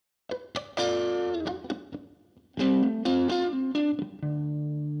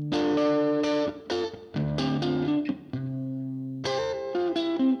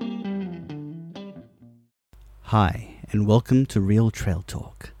Hi, and welcome to Real Trail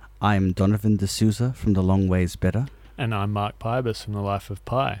Talk. I'm Donovan D'Souza from The Long Ways Better. And I'm Mark Pybus from The Life of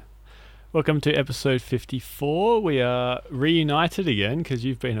Pi. Welcome to episode 54. We are reunited again because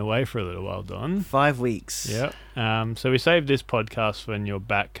you've been away for a little while, Don. 5 weeks. Yep. So we saved this podcast when you're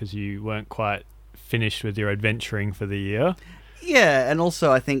back because you weren't quite finished with your adventuring for the year. Yeah, and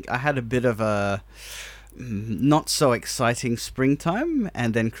also I think I had a bit of a not so exciting springtime,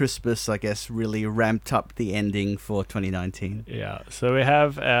 and then Christmas, I guess, really ramped up the ending for 2019. Yeah, so we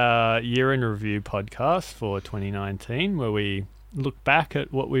have our year in review podcast for 2019 where we look back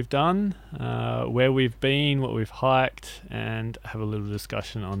at what we've done, where we've been, what we've hiked, and have a little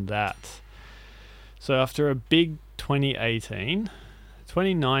discussion on that. So after a big 2018,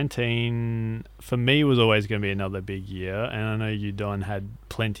 2019 for me was always going to be another big year, and I know you, Don, had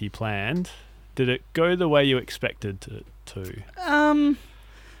plenty planned. Did it go the way you expected it to?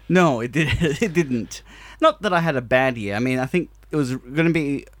 No, it didn't. Not that I had a bad year. I mean, I think it was going to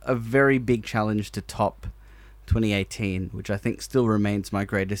be a very big challenge to top 2018, which I think still remains my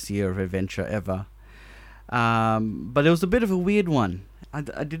greatest year of adventure ever. But it was a bit of a weird one.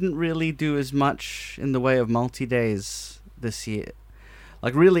 I didn't really do as much in the way of multi-days this year.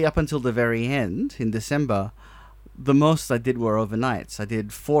 Like, really up until the very end, in December, the most I did were overnights. I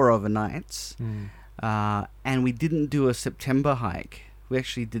did 4 overnights, and we didn't do a September hike. We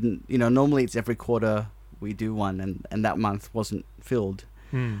actually didn't, normally it's every quarter we do one, and that month wasn't filled.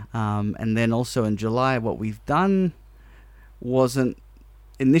 And then also in July, what we've done wasn't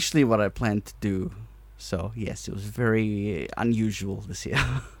initially what I planned to do. So yes, it was very unusual this year.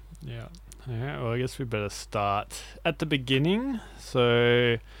 Yeah. Well, I guess we better start at the beginning.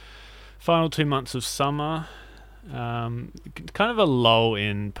 So final 2 months of summer, kind of a lull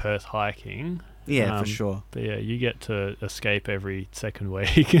in Perth hiking. Yeah, for sure. But yeah, you get to escape every second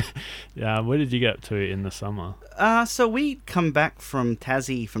week. Where did you get up to in the summer? So we come back from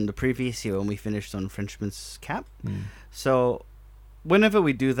Tassie from the previous year when we finished on Frenchman's Cap. So whenever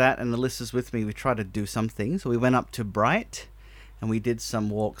we do that, and Alyssa's with me, we try to do something. So we went up to Bright, and we did some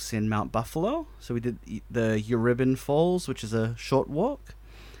walks in Mount Buffalo. So we did the Euribon Falls, which is a short walk.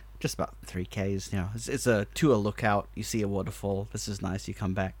 Just about 3 Ks now. It's a tour lookout. You see a waterfall. This is nice. You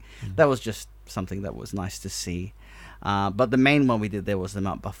come back. That was just something that was nice to see. But the main one we did there was the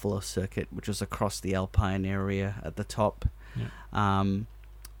Mount Buffalo circuit, which was across the Alpine area at the top. Yeah.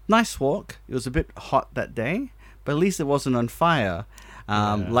 Nice walk. It was a bit hot that day, but at least it wasn't on fire.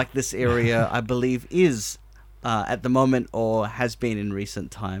 Like this area, I believe, is at the moment or has been in recent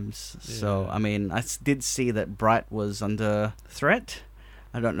times. Yeah. So, I mean, I did see that Bright was under threat.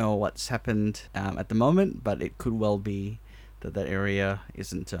 I don't know what's happened at the moment, but it could well be that area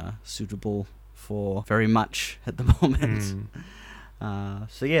isn't suitable for very much at the moment.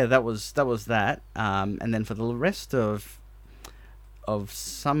 So yeah, that was that. And then for the rest of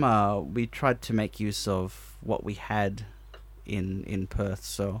summer, we tried to make use of what we had in Perth.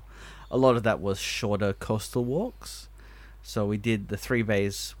 So a lot of that was shorter coastal walks. So we did the 3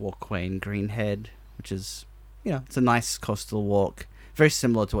 Bays walkway in Greenhead, which is, it's a nice coastal walk. Very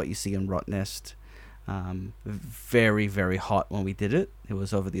similar to what you see in Rottnest. Very, very hot when we did it. It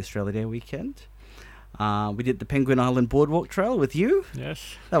was over the Australia Day weekend. We did the Penguin Island Boardwalk Trail with you.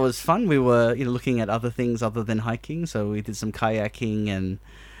 Yes. That was fun. We were looking at other things other than hiking. So we did some kayaking and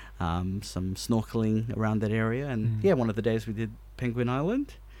some snorkeling around that area. And one of the days we did Penguin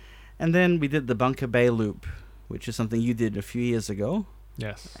Island. And then we did the Bunker Bay Loop, which is something you did a few years ago.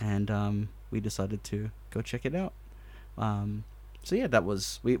 Yes. And we decided to go check it out. So yeah, that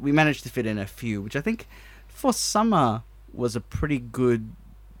was we managed to fit in a few, which I think for summer was a pretty good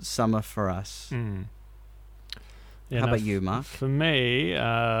summer for us. Yeah, How about you, Mark? For me,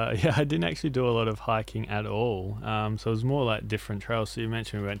 I didn't actually do a lot of hiking at all. So it was more like different trails. So you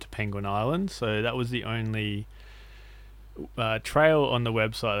mentioned we went to Penguin Island. So that was the only trail on the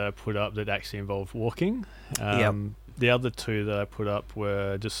website that I put up that actually involved walking. The other 2 that I put up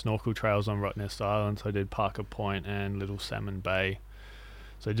were just snorkel trails on Rottnest Island. So I did Parker Point and Little Salmon Bay.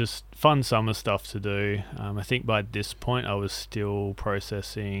 So just fun summer stuff to do. I think by this point I was still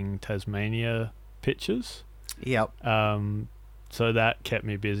processing Tasmania pictures. Yep. So that kept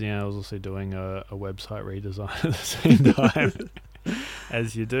me busy. And I was also doing a website redesign at the same time.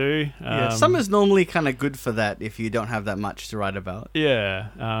 As you do. Summer's normally kind of good for that if you don't have that much to write about. Yeah,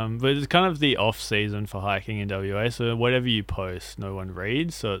 but it's kind of the off-season for hiking in WA, so whatever you post, no one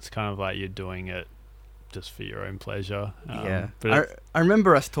reads, so it's kind of like you're doing it just for your own pleasure. But I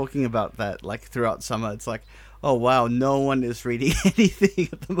remember us talking about that like throughout summer. It's like, oh wow, no one is reading anything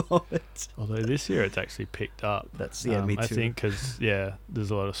at the moment. Although this year it's actually picked up. That's me too. I think because there's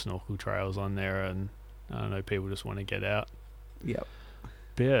a lot of snorkel trails on there, and I know people just want to get out. Yep.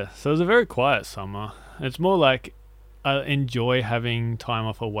 But yeah, so it was a very quiet summer. It's more like I enjoy having time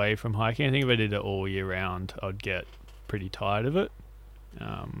off away from hiking. I think if I did it all year round, I'd get pretty tired of it.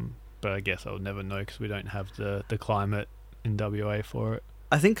 But I guess I would never know because we don't have the climate in WA for it.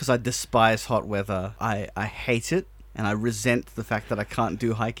 I think because I despise hot weather, I hate it, and I resent the fact that I can't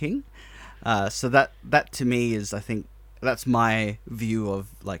do hiking. So that to me is, I think, that's my view of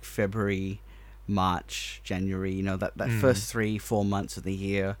like February, March, January. You know, that first 3-4 months of the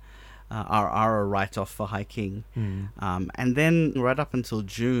year are a write-off for hiking. And then right up until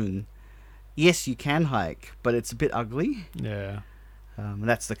June, yes, you can hike, but it's a bit ugly. Yeah.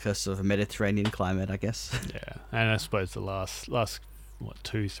 That's the curse of a Mediterranean climate, I guess. Yeah, and I suppose the last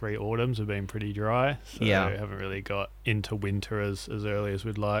 2-3 autumns have been pretty dry, so Yeah. we haven't really got into winter as early as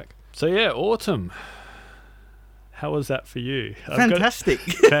we'd like. So yeah, autumn. How was that for you? Fantastic.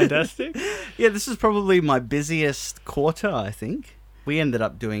 Fantastic? Yeah, this is probably my busiest quarter, I think. We ended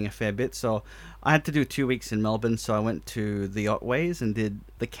up doing a fair bit, so I had to do 2 weeks in Melbourne, so I went to the Otways and did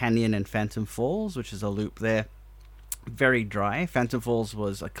the Canyon and Phantom Falls, which is a loop there. Very dry. Phantom Falls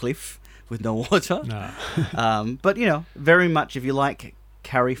was a cliff with no water. No. But, you know, very much, if you like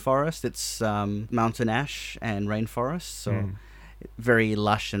Karri Forest, it's mountain ash and rainforest, so very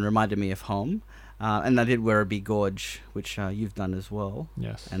lush and reminded me of home. And I did Werribee Gorge, which you've done as well.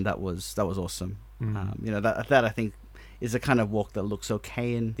 Yes. And that was awesome. You know, that I think is a kind of walk that looks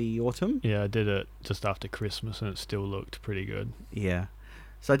okay in the autumn. Yeah, I did it just after Christmas and it still looked pretty good. Yeah.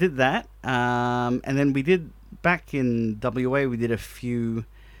 So I did that. And then we did, back in WA, we did a few...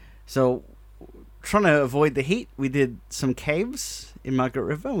 So trying to avoid the heat, we did some caves in Margaret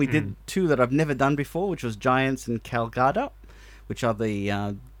River. We did 2 that I've never done before, which was Giants and Calgada, which are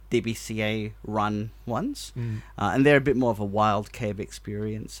the DBCA run ones. And they're a bit more of a wild cave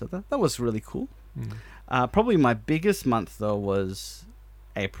experience. So that was really cool. Probably my biggest month, though, was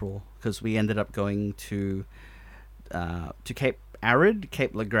April, because we ended up going to Cape Arid,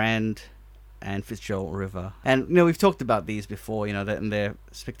 Cape Legrand, and Fitzgerald River. And, you know, we've talked about these before, you know, and they're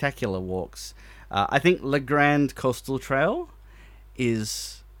spectacular walks. I think Legrand Coastal Trail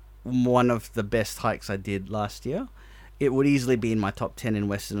is one of the best hikes I did last year. It would easily be in my top 10 in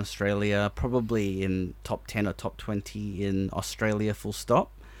Western Australia, probably in top 10 or top 20 in Australia, full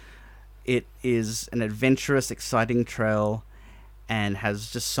stop. It is an adventurous, exciting trail and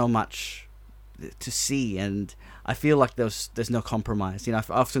has just so much to see, and I feel like there's no compromise. You know,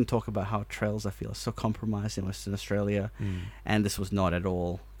 I often talk about how trails, I feel, are so compromised in Western Australia, and this was not at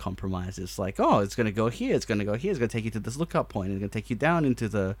all compromised. It's like, oh, it's going to go here, it's going to go here, it's going to take you to this lookout point, and it's going to take you down into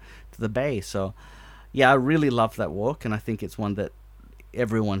the bay. So, yeah, I really love that walk, and I think it's one that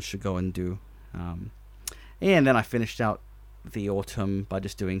everyone should go and do. And then I finished out the autumn by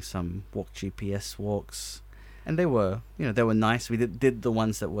just doing some walk GPS walks, and they were nice. We did the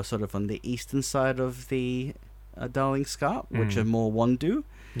ones that were sort of on the eastern side of the Darling Scarp, which are more Wandoo,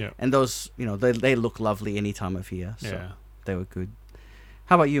 and those, you know, they look lovely any time of year, so they were good.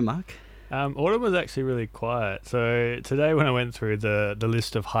 How about you, Mark? Autumn was actually really quiet. So today when I went through the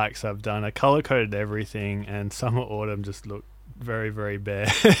list of hikes I've done, I color coded everything, and summer autumn just looked very, very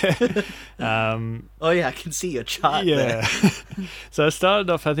bare. Oh yeah, I can see your chart there. So I started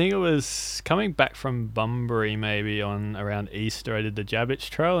off, I think it was coming back from Bunbury, maybe on around Easter. I did the Jabbitch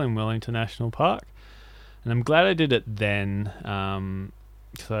Trail in Wellington National Park, and I'm glad I did it then.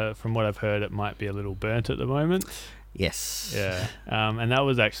 So from what I've heard, it might be a little burnt at the moment. Yes. Yeah. And that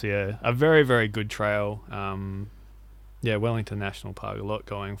was actually a very, very good trail. Wellington National Park, a lot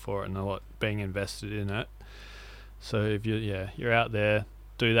going for it and a lot being invested in it. So if you're out there,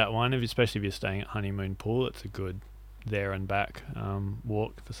 do that one. Especially if you're staying at Honeymoon Pool, it's a good there and back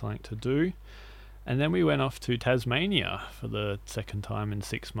walk for something to do. And then we went off to Tasmania for the second time in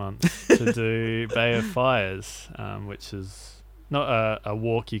 6 months to do Bay of Fires, which is not a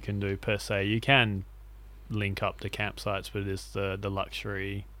walk you can do per se. You can link up to campsites, but it is the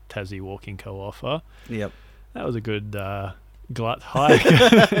luxury Tassie Walking Co offer. Yep. That was a good glut hike.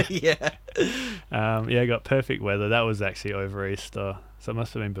 I got perfect weather. That was actually over Easter, so it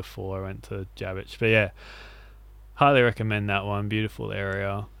must have been before I went to Jabbitch. But yeah, highly recommend that one. Beautiful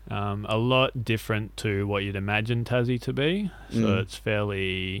area, a lot different to what you'd imagine Tassie to be. So it's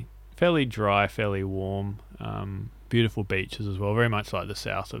fairly dry, fairly warm, beautiful beaches as well, very much like the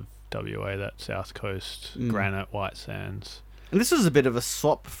south of WA, that south coast, granite, white sands. And this was a bit of a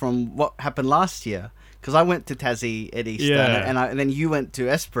swap from what happened last year, because I went to Tassie at Easter, and then you went to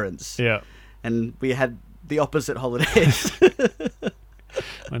Esperance. Yeah. And we had the opposite holidays.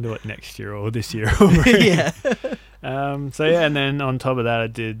 Wonder what next year or this year will bring. Yeah. So yeah, and then on top of that, I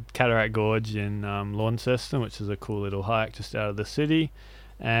did Cataract Gorge in Launceston, which is a cool little hike just out of the city,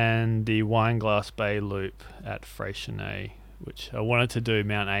 and the Wineglass Bay Loop at Freycinet, which I wanted to do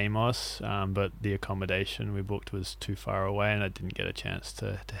Mount Amos, but the accommodation we booked was too far away, and I didn't get a chance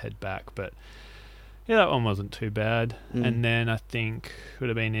to head back. But yeah, that one wasn't too bad. And then I think it would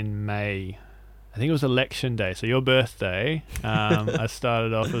have been in May. I think it was election day, so your birthday. I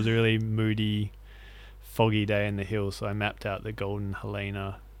started off, it was a really moody, foggy day in the hills, so I mapped out the Golden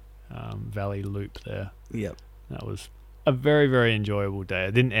Helena Valley Loop there. Yep. That was a very, very enjoyable day.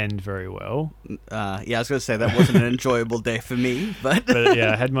 It didn't end very well. Yeah, I was going to say that wasn't an enjoyable day for me, but... But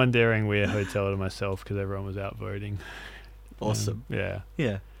yeah, I had Mundaring Weir Hotel to myself because everyone was out voting. Awesome. Yeah.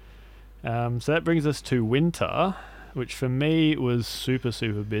 So that brings us to winter, which for me was super,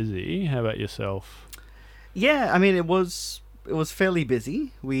 super busy. How about yourself? Yeah, I mean, it was fairly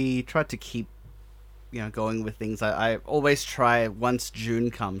busy. We tried to keep, going with things. I always try, once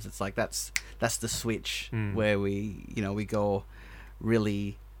June comes, it's like that's the switch where we we go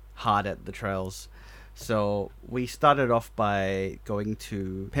really hard at the trails. So we started off by going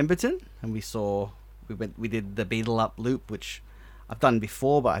to Pemberton, and we did the Beetle Up Loop, which I've done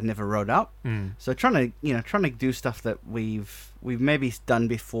before, but I've never rode up. So trying to do stuff that we've maybe done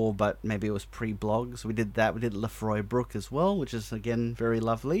before, but maybe it was pre-blogs. We did that. We did Lefroy Brook as well, which is again very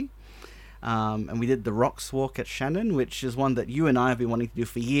lovely. And we did the Rocks Walk at Shannon, which is one that you and I have been wanting to do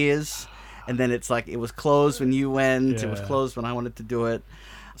for years. And then it's like it was closed when you went. Yeah. It was closed when I wanted to do it.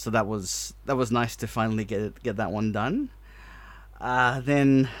 So that was nice to finally get that one done.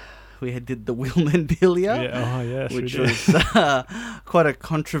 Then we did the Wilmanbilia, which was quite a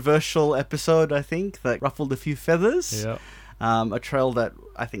controversial episode, I think, that ruffled a few feathers. Yeah. A trail that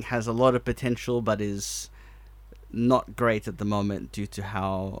I think has a lot of potential, but is not great at the moment due to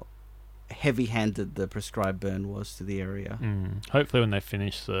how heavy-handed the prescribed burn was to the area. Hopefully when they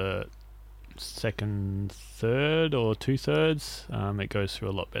finish the second third or 2/3, it goes through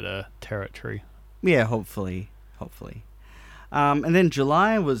a lot better territory. Yeah, hopefully. And then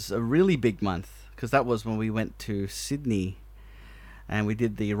July was a really big month, because that was when we went to Sydney and we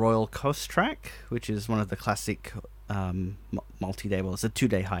did the Royal Coast Track, which is one of the classic multi-day, well, it's a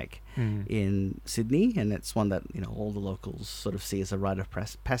 2-day hike in Sydney, and it's one that all the locals sort of see as a rite of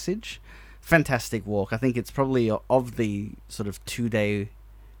passage. Fantastic walk. I think it's probably of the sort of 2-day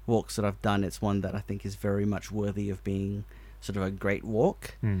walks that I've done, it's one that I think is very much worthy of being sort of a great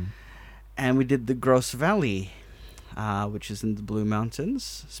walk. And we did the Gross Valley, which is in the Blue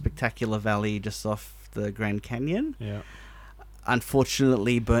Mountains. Spectacular valley just off the Grand Canyon. Yeah.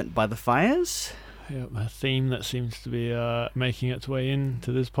 Unfortunately burnt by the fires. Yeah, a theme that seems to be making its way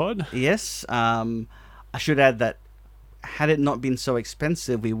into this pod. Yes. I should add that had it not been so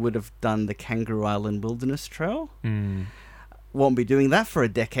expensive, we would have done the Kangaroo Island Wilderness Trail. Won't be doing that for a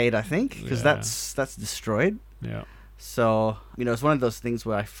decade, I think, because that's destroyed. Yeah. So, it's one of those things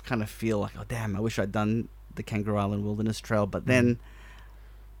where I kind of feel like, oh, damn, I wish I'd done the Kangaroo Island Wilderness Trail, but then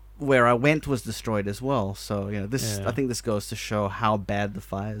where I went was destroyed as well. So, I think this goes to show how bad the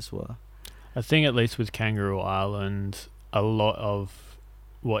fires were. I think at least with Kangaroo Island, a lot of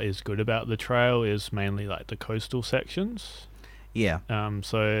what is good about the trail is mainly like the coastal sections. Yeah.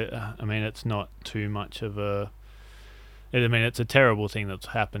 So, I mean, it's not too much of it's a terrible thing that's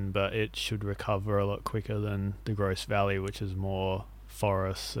happened, but it should recover a lot quicker than the Gross Valley, which is more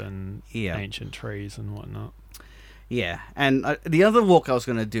forests and ancient trees and whatnot. Yeah, and the other walk I was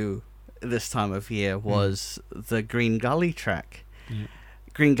going to do this time of year was the Green Gully track. Yeah.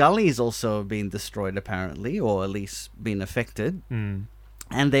 Green Gully is also being destroyed apparently, or at least been affected.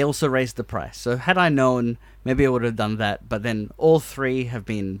 And they also raised the price. So had I known, maybe I would have done that. But then all 3 have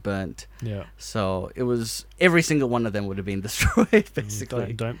been burnt. Yeah. So it was every single one of them would have been destroyed,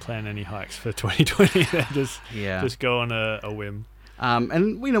 basically. Don't plan any hikes for 2020. Just go on a whim.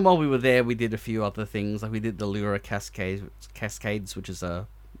 And while we were there, we did a few other things. Like we did the Lura Cascades, which is a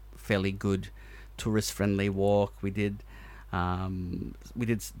fairly good tourist-friendly walk. We did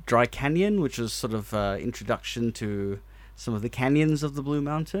Dry Canyon, which was sort of introduction to some of the canyons of the Blue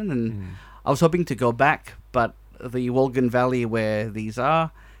Mountain, and I was hoping to go back, but the Wolgan Valley where these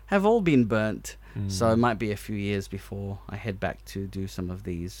are have all been burnt, so it might be a few years before I head back to do some of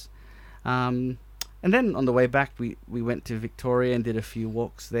these. And then on the way back we went to Victoria and did a few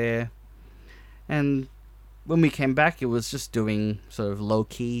walks there, and when we came back it was just doing sort of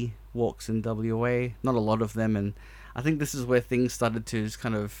low-key walks in WA, not a lot of them, and I think this is where things started to just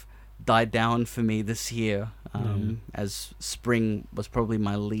kind of die down for me this year, as spring was probably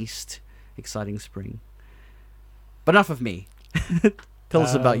my least exciting spring. But enough of me. Tell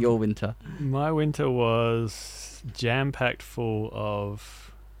us about your winter. My winter was jam-packed full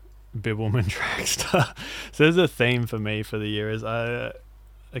of Bibbulmun track stuff. So there's a theme for me for the year. Is I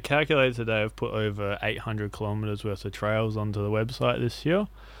calculated today I've put over 800 kilometers worth of trails onto the website this year,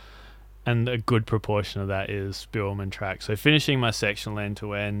 and a good proportion of that is Bibbulmun track. So finishing my sectional end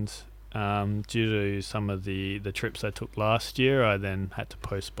to end, due to some of the trips I took last year, I then had to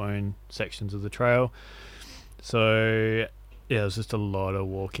postpone sections of the trail. So yeah, it was just a lot of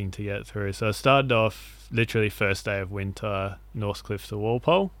walking to get through. So I started off literally first day of winter, Northcliffe to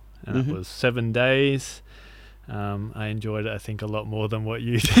Walpole, and it was 7 days. I enjoyed it, I think, a lot more than what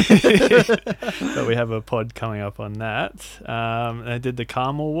you did. But we have a pod coming up on that. I did the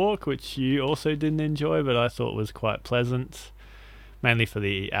Carmel walk, which you also didn't enjoy, but I thought was quite pleasant, mainly for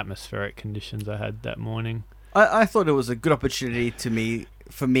the atmospheric conditions I had that morning. I thought it was a good opportunity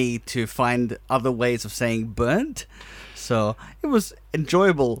for me to find other ways of saying burnt. So it was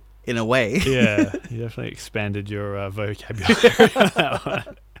enjoyable in a way. Yeah, you definitely expanded your vocabulary on that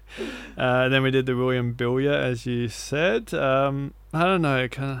one. Then we did the William Billier, as you said. I don't know,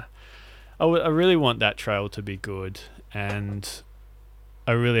 I really want that trail to be good, and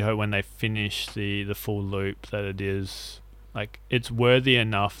I really hope when they finish the full loop that it is, like, it's worthy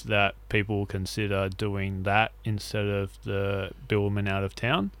enough that people will consider doing that instead of the Bibbulmun out of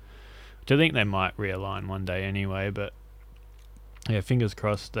town, which I think they might realign one day anyway. But yeah, fingers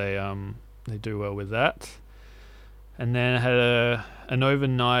crossed they do well with that. And then I had an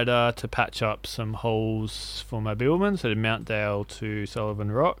overnighter to patch up some holes for my Bibbulmun. So I did Mount Dale to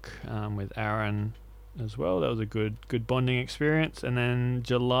Sullivan Rock with Aaron as well. That was a good bonding experience. And then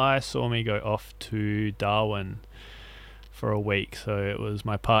July saw me go off to Darwin for a week. So it was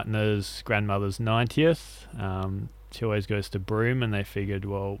my partner's grandmother's 90th. She always goes to Broome, and they figured,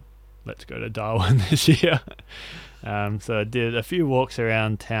 well, let's go to Darwin this year. So I did a few walks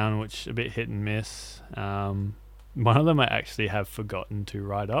around town, which a bit hit and miss. One of them I actually have forgotten to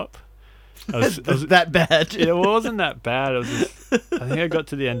write up. Was that bad? Yeah, it wasn't that bad. I think I got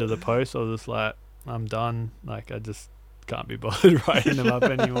to the end of the post. I was just like, I'm done. Like, I just can't be bothered writing them up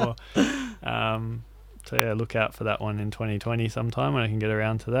anymore. So yeah, look out for that one in 2020 sometime when I can get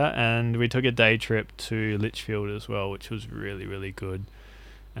around to that. And we took a day trip to Litchfield as well, which was really, really good.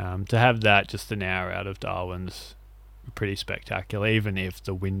 To have that just an hour out of Darwin's pretty spectacular, even if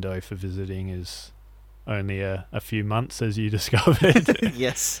the window for visiting is only a few months, as you discovered.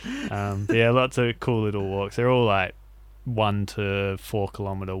 Yes. Yeah, lots of cool little walks. They're all like 1 to 4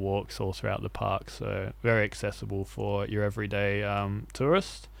 kilometer walks all throughout the park, so very accessible for your everyday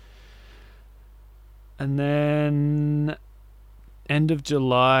tourist. And then end of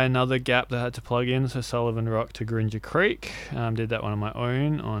July, another gap that I had to plug in, so Sullivan Rock to Garinger Creek. Did that one on my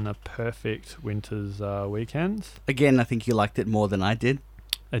own on a perfect winter's weekend. Again, I think you liked it more than I did.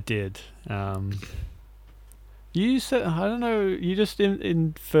 I did. You said, I don't know, you just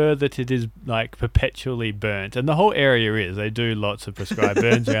infer that it is like perpetually burnt, and the whole area is. They do lots of prescribed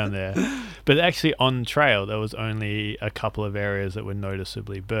burns around there, but actually on trail there was only a couple of areas that were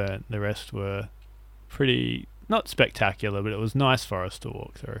noticeably burnt. The rest were pretty, not spectacular, but it was nice for us to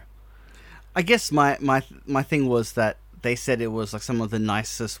walk through. I guess my thing was that they said it was like some of the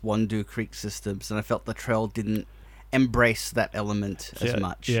nicest Wandoo Creek systems, and I felt the trail didn't embrace that element as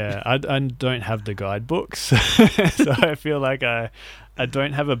much. Yeah, I don't have the guidebooks, so I feel like I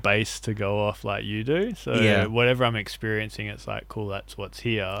don't have a base to go off like you do. So whatever I'm experiencing, it's like, cool, that's what's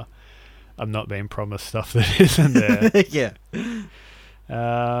here. I'm not being promised stuff that isn't there. Yeah.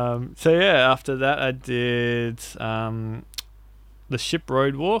 So yeah, after that I did the Ship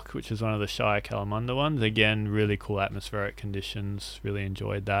Road Walk, which is one of the Shire Kalamunda ones. Again, really cool atmospheric conditions. Really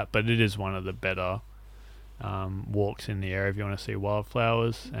enjoyed that, but it is one of the better walks in the area if you want to see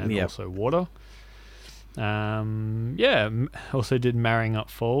wildflowers and also water. Also did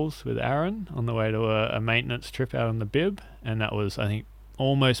Marringup Falls with Aaron on the way to a maintenance trip out on the Bib, and that was, I think,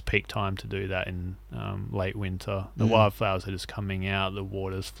 almost peak time to do that in late winter. The wildflowers are just coming out, the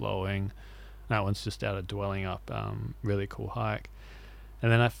water's flowing. That one's just out of Dwelling Up. Really cool hike.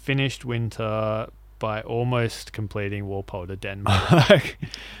 And then I finished winter by almost completing Walpole to Denmark.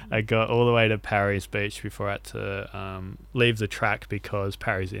 I got all the way to Parry's Beach before I had to leave the track because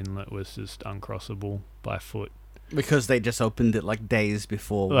Parry's Inlet was just uncrossable by foot. Because they just opened it like days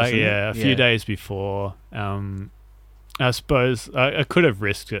before. A few days before. I suppose I could have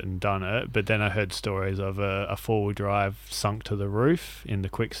risked it and done it, but then I heard stories of a four-wheel drive sunk to the roof in the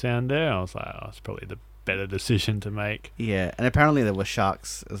quicksand there. I was like, it's probably the better decision to make. Yeah, and apparently there were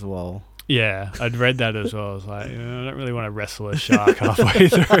sharks as well. Yeah, I'd read that as well. I was like, I don't really want to wrestle a shark halfway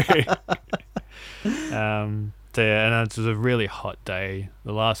through. So, yeah, and it was a really hot day.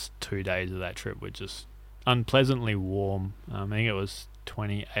 The last 2 days of that trip were just unpleasantly warm. I think it was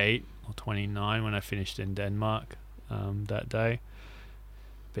 28 or 29 when I finished in Denmark that day.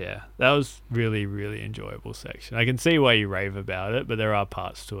 But yeah, that was really, really enjoyable section. I can see why you rave about it, but there are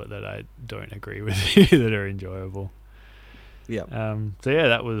parts to it that I don't agree with you that are enjoyable. Yeah. So yeah,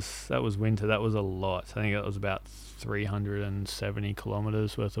 that was winter. That was a lot. I think it was about 370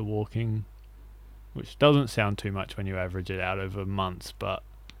 kilometers worth of walking, which doesn't sound too much when you average it out over months, but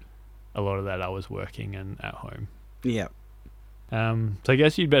a lot of that I was working and at home. Yeah. So I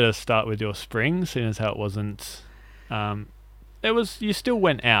guess you'd better start with your spring, seeing as how it wasn't. You still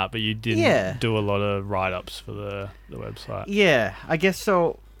went out, but you didn't do a lot of write-ups for the website. Yeah, I guess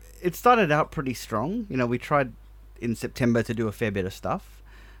so. It started out pretty strong. We tried in September to do a fair bit of stuff.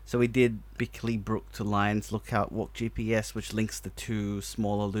 So we did Bickley Brook to Lions Lookout Walk GPS, which links the two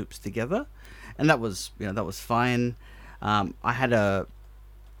smaller loops together, and that was fine. I had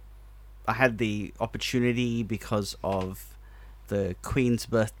the opportunity because of the Queen's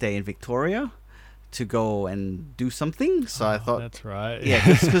birthday in Victoria to go and do something. So I thought that's right. Yeah,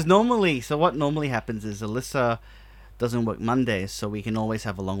 because what normally happens is Alyssa doesn't work Mondays, so we can always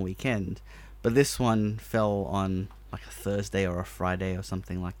have a long weekend. But this one fell on like a Thursday or a Friday or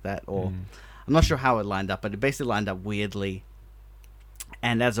something like that. Or I'm not sure how it lined up, but it basically lined up weirdly.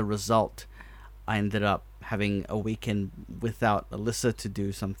 And as a result, I ended up having a weekend without Alyssa to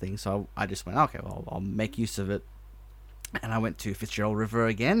do something. So I just went, okay, well, I'll make use of it. And I went to Fitzgerald River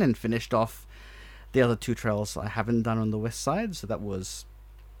again and finished off the other two trails I haven't done on the west side. So that was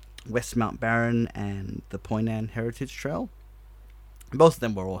West Mount Barron and the Point Anne Heritage Trail. Both of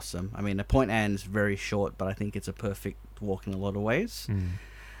them were awesome. I mean, the Point Anne is very short, but I think it's a perfect walk in a lot of ways.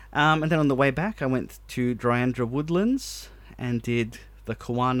 And then on the way back, I went to Dryandra Woodlands and did the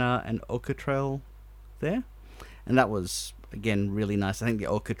Kawana and Oka Trail there. And that was, again, really nice. I think the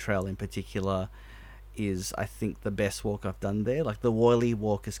Oka Trail in particular is, I think, the best walk I've done there. Like, the Worley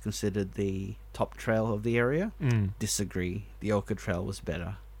Walk is considered the top trail of the area. Disagree. The Oka Trail was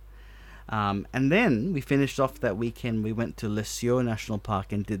better. And then we finished off that weekend. We went to Le Sieur National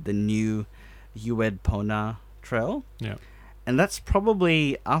Park and did the new Ued Pona Trail. Yeah. And that's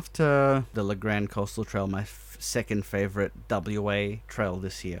probably, after the Le Grand Coastal Trail, my second favorite WA trail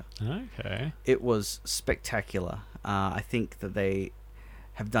this year. Okay. It was spectacular. I think that they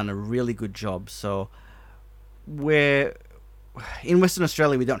have done a really good job. So in Western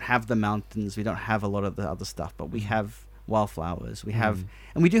Australia, we don't have the mountains. We don't have a lot of the other stuff, but we have wildflowers. We have,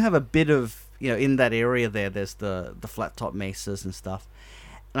 and we do have a bit of, in that area there's the flat top mesas and stuff.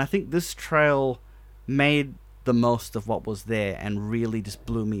 And I think this trail made the most of what was there and really just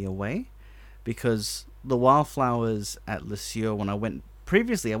blew me away, because the wildflowers at Le Sieur, when I went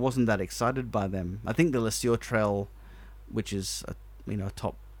previously, I wasn't that excited by them. I think the Le Sieur Trail, which is a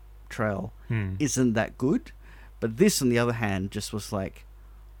top trail, isn't that good. But this, on the other hand, just was like,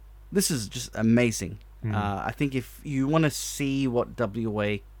 this is just amazing. I think if you want to see what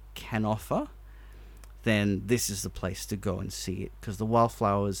WA can offer, then this is the place to go and see it, because the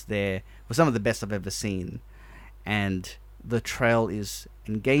wildflowers there were some of the best I've ever seen. And the trail is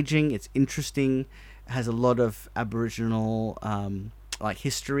engaging, it's interesting, it has a lot of Aboriginal like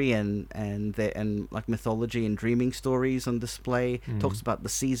history and like mythology and dreaming stories on display. Talks about the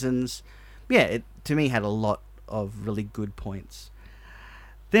seasons. Yeah, it to me had a lot of really good points.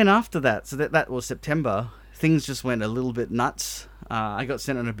 Then after that, so that was September, things just went a little bit nuts. I got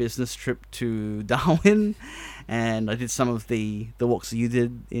sent on a business trip to Darwin, and I did some of the walks that you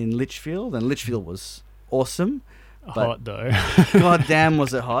did in Litchfield, and Litchfield was awesome. Hot though. God damn,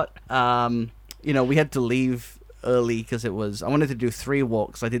 was it hot. We had to leave early because I wanted to do 3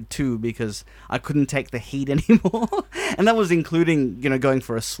 walks. I did 2 because I couldn't take the heat anymore. And that was including, going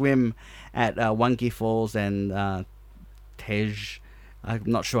for a swim at Wangi Falls and Tej. I'm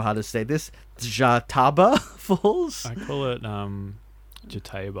not sure how to say this. Jataba Falls? I call it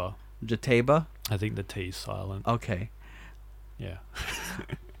Jataba. Jataba? I think the T is silent. Okay. Yeah.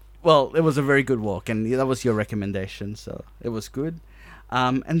 Well, it was a very good walk, and that was your recommendation, so it was good.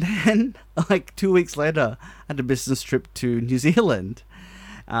 And then, like 2 weeks later, I had a business trip to New Zealand.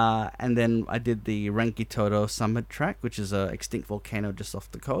 And then I did the Rangitoto Summit Track, which is an extinct volcano just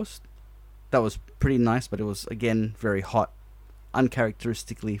off the coast. That was pretty nice, but it was, again, very hot,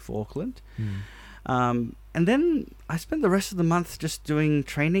 uncharacteristically for Auckland. And then I spent the rest of the month just doing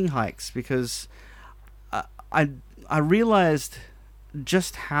training hikes, because I realized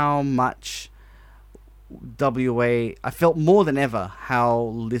just how much WA, I felt more than ever how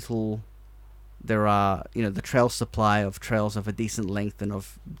little there are, the trail supply of trails of a decent length and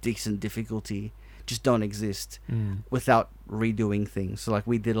of decent difficulty just don't exist without redoing things. So like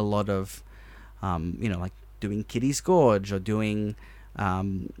we did a lot of, like doing Kitty's Gorge or doing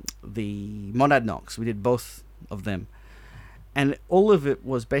the Monadnocks. We did both of them. And all of it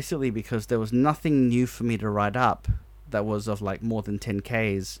was basically because there was nothing new for me to write up that was of like more than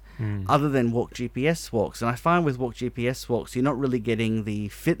 10Ks other than walk GPS walks. And I find with walk GPS walks, you're not really getting the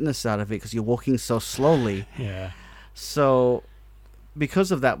fitness out of it because you're walking so slowly. Yeah. So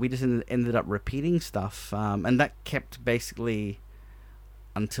because of that, we just ended up repeating stuff. And that kept basically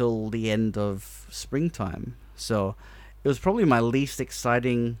until the end of springtime. So it was probably my least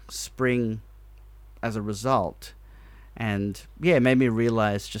exciting spring as a result. And yeah, it made me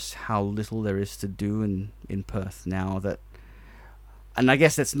realize just how little there is to do in Perth now. And I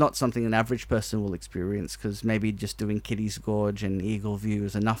guess that's not something an average person will experience, because maybe just doing Kitty's Gorge and Eagle View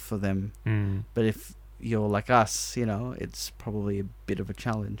is enough for them. But if you're like us, it's probably a bit of a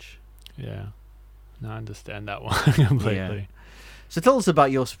challenge. Yeah. No, I understand that one completely. Yeah. So tell us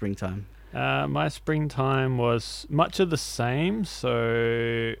about your springtime. My springtime was much of the same.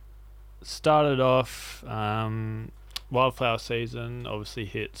 So started off... wildflower season obviously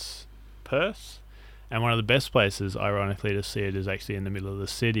hits Perth, and one of the best places, ironically, to see it is actually in the middle of the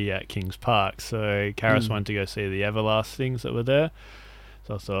city at Kings Park. So Karis wanted to go see the Everlastings that were there.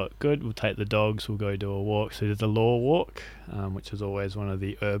 So I thought, good, we'll take the dogs, we'll go do a walk. So we did the Law Walk, which is always one of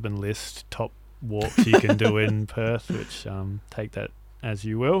the urban list top walks you can do in Perth, which take that as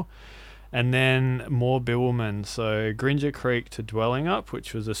you will. And then more Bibbulmun, so Gringer Creek to Dwellingup,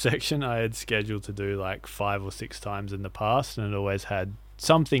 which was a section I had scheduled to do like 5 or 6 times in the past, and it always had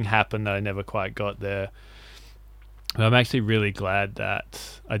something happen that I never quite got there. But I'm actually really glad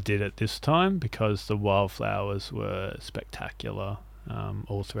that I did it this time, because the wildflowers were spectacular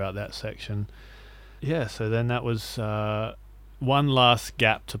all throughout that section. Yeah, so then that was one last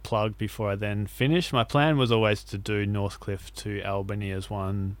gap to plug before I then finished. My plan was always to do Northcliffe to Albany as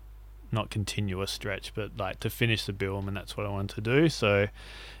one, not continuous stretch, but like to finish the Bibbulmun, and that's what I wanted to do. So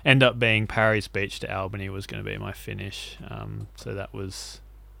end up being Parry's Beach to Albany was going to be my finish. So that was,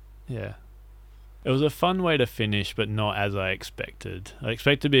 yeah, it was a fun way to finish, but not as I expected. I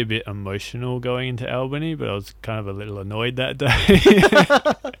expected to be a bit emotional going into Albany, but I was kind of a little annoyed that day.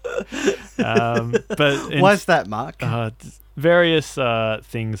 But why is that, Mark? Various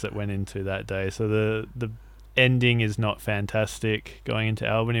things that went into that day. So the ending is not fantastic going into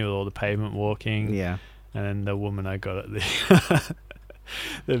Albany with all the pavement walking. Yeah. And then the woman I got at the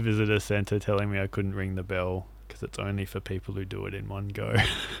the visitor centre telling me I couldn't ring the bell because it's only for people who do it in one go.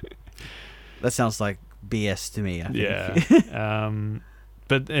 That sounds like BS to me, I think. Yeah.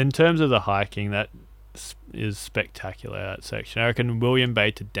 But in terms of the hiking, that is spectacular, that section. I reckon William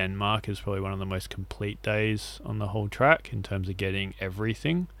Bay to Denmark is probably one of the most complete days on the whole track in terms of getting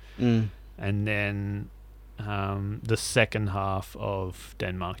everything. And then the second half of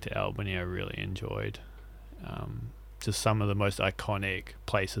Denmark to Albany I really enjoyed. Just some of the most iconic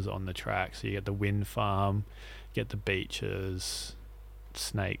places on the track. So you get the wind farm, you get the beaches,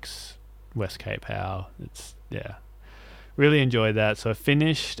 Snakes, West Cape Howe. It's, yeah, really enjoyed that. So I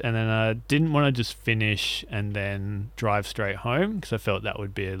finished, and then I didn't want to just finish and then drive straight home because I felt that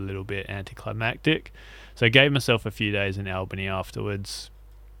would be a little bit anticlimactic. So I gave myself a few days in Albany afterwards.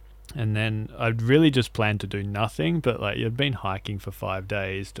 And then I'd really just planned to do nothing, but like you'd been hiking for 5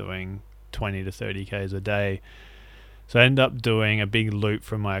 days doing 20 to 30 Ks a day. So I ended up doing a big loop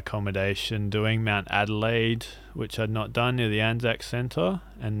from my accommodation, doing Mount Adelaide, which I'd not done, near the Anzac Centre,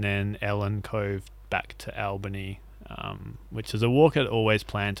 and then Ellen Cove back to Albany, which is a walk I'd always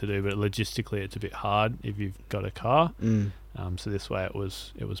planned to do, but logistically it's a bit hard if you've got a car. So this way it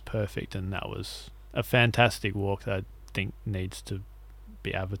was perfect, and that was a fantastic walk that I think needs to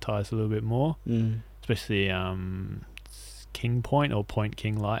be advertised a little bit more, especially King Point or Point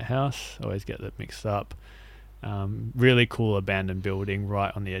King Lighthouse. I always get that mixed up. Really cool abandoned building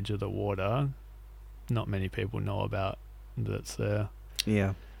right on the edge of the water. Not many people know about that's there.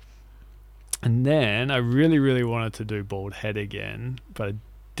 Yeah. And then I really, really wanted to do Bald Head again, but I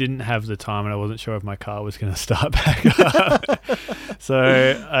didn't have the time and I wasn't sure if my car was going to start back up.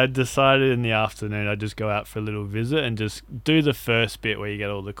 So I decided in the afternoon I'd just go out for a little visit and just do the first bit where you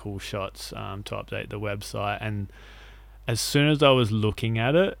get all the cool shots to update the website. And as soon as I was looking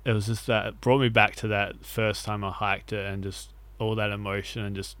at it, it was just that it brought me back to that first time I hiked it and just all that emotion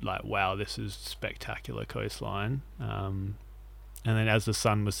and just like, wow, this is spectacular coastline. And then as the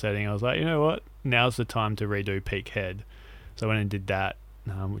sun was setting, I was like, you know what? Now's the time to redo Peak Head. So I went and did that,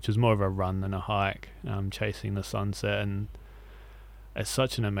 which was more of a run than a hike, chasing the sunset. And it's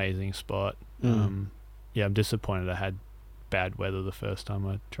such an amazing spot. Yeah, I'm disappointed I had bad weather the first time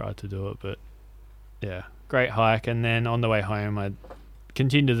I tried to do it, but yeah, great hike. And then on the way home, I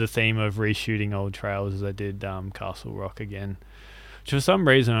continued the theme of reshooting old trails as I did Castle Rock again, which for some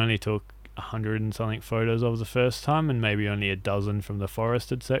reason only took 100 and something photos of the first time, and maybe only a dozen from the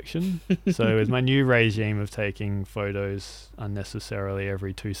forested section. So with my new regime of taking photos unnecessarily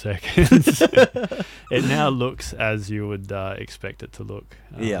every 2 seconds, it now looks as you would expect it to look.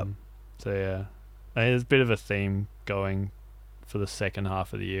 So yeah, there's a bit of a theme going for the second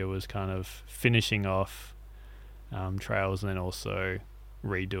half of the year, was kind of finishing off trails and then also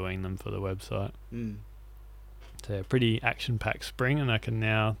redoing them for the website. So yeah, pretty action-packed spring, and I can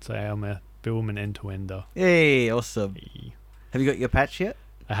now say I'm a Billman end-to-ender. Hey, awesome. Have you got your patch yet?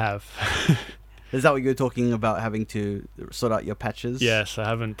 I have. Is that what you're talking about, having to sort out your patches? Yes, I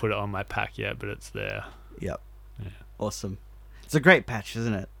haven't put it on my pack yet, but it's there. Yep. Yeah. Awesome. It's a great patch,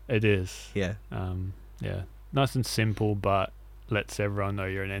 isn't it? It is. Yeah. Yeah. Nice and simple, but lets everyone know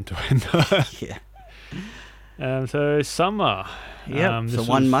you're an end-to-ender. Yeah. So summer. Yeah. So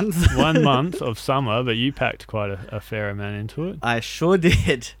 1 month. 1 month of summer, but you packed quite a fair amount into it. I sure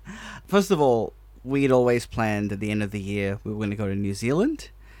did. First of all, we'd always planned at the end of the year we were going to go to New Zealand,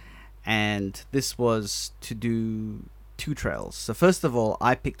 and this was to do 2 trails. So first of all,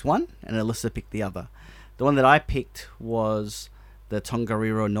 I picked one, and Alyssa picked the other. The one that I picked was the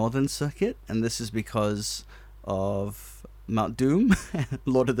Tongariro Northern Circuit, and this is because of Mount Doom,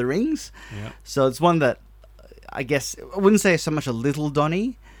 Lord of the Rings. Yeah. So it's one that I guess I wouldn't say so much a little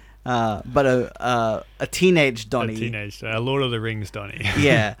Donny, but a teenage Donny. A Lord of the Rings Donny.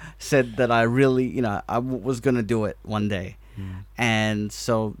 Yeah, said that I really, I was going to do it one day. And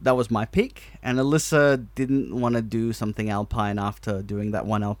so that was my pick. And Alyssa didn't want to do something alpine after doing that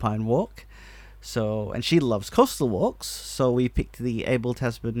one alpine walk. So, and she loves coastal walks, so we picked the Abel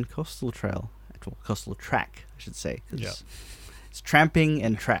Tasman Coastal Trail, coastal track, I should say. Yeah. It's tramping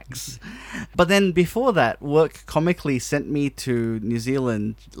and tracks. But then before that, work comically sent me to New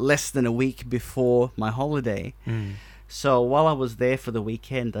Zealand less than a week before my holiday. So while I was there for the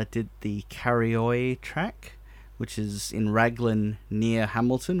weekend, I did the Karioi track, which is in Raglan near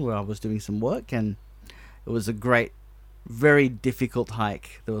Hamilton, where I was doing some work. And it was a great, very difficult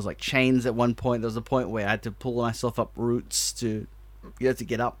hike. There was like chains at one point. There was a point where I had to pull myself up roots to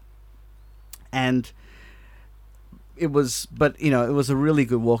get up. And it was a really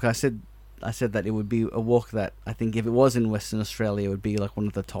good walk. I said that it would be a walk that I think if it was in Western Australia, it would be like one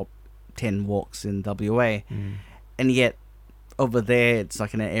of the top 10 walks in WA. And yet over there, it's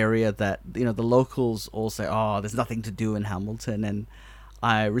like in an area that, the locals all say, oh, there's nothing to do in Hamilton. And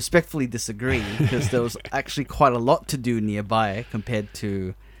I respectfully disagree, because there was actually quite a lot to do nearby compared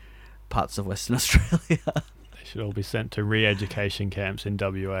to parts of Western Australia. Should all be sent to re-education camps in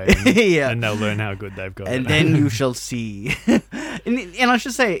WA, and, and they'll learn how good they've got and it. Then you shall see. And I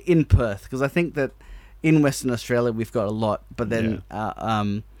should say in Perth, because I think that in Western Australia we've got a lot, but then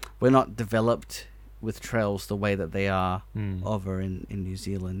we're not developed with trails the way that they are over in New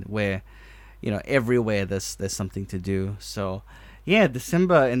Zealand, where everywhere there's something to do. So yeah,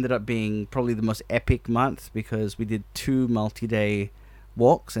 December ended up being probably the most epic month, because we did 2 multi-day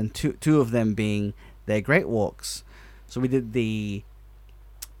walks, and two of them being they're great walks. So we did the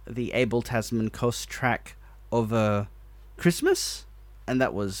Abel Tasman Coast track over Christmas, and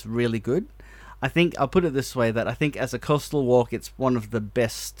that was really good. I think I'll put it this way, that I think as a coastal walk, it's one of the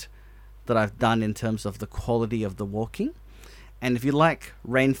best that I've done in terms of the quality of the walking. And if you like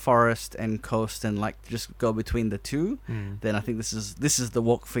rainforest and coast and like just go between the two, then I think this is the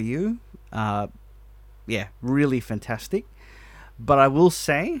walk for you. Really fantastic. But I will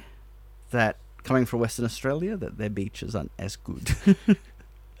say that coming from Western Australia, that their beaches aren't as good.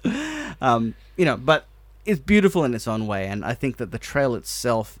 But it's beautiful in its own way, and I think that the trail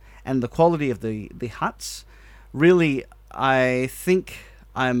itself and the quality of the huts, really, I think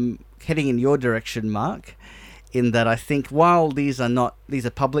I'm heading in your direction, Mark, in that I think while these are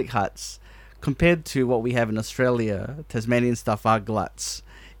public huts, compared to what we have in Australia, Tasmanian stuff are gluts,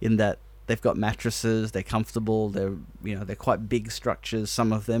 in that they've got mattresses, they're comfortable, they're quite big structures,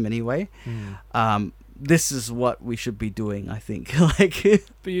 some of them anyway. This is what we should be doing, I think.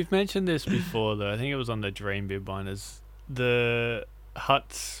 But you've mentioned this before, though. I think it was on the Dream Bib one. Is the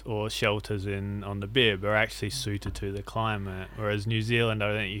huts or shelters on the Bib are actually suited to the climate, whereas New Zealand, I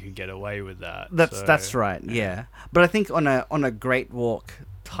don't think you could get away with that. That's right. Yeah, but I think on a Great Walk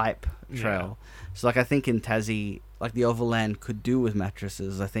type trail. So I think in Tassie, like the Overland could do with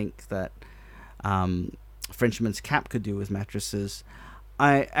mattresses. I think that Frenchman's Cap could do with mattresses.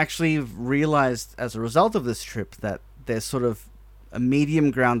 I actually realized as a result of this trip that there's sort of a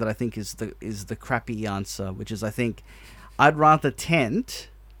medium ground that I think is the crappy answer, which is I think I'd rather tent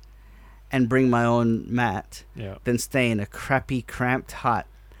and bring my own mat Yeah. than stay in a crappy, cramped hut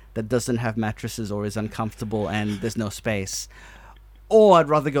that doesn't have mattresses or is uncomfortable and there's no space. Or I'd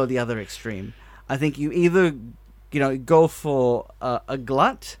rather go the other extreme. I think you either, go for a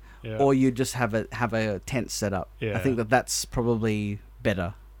glut, Yeah. or you just have a tent set up. Yeah. I think that's probably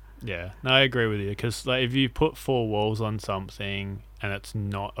better. Yeah, no, I agree with you, because like if you put 4 walls on something and it's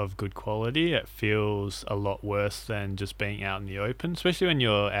not of good quality, it feels a lot worse than just being out in the open, especially when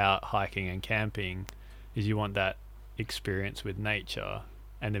you're out hiking and camping, is you want that experience with nature,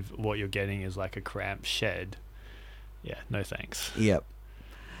 and if what you're getting is like a cramped shed, yeah, no thanks. Yep.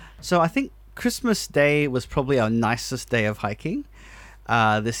 So I think Christmas Day was probably our nicest day of hiking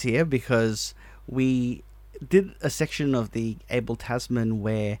this year, because we did a section of the Abel Tasman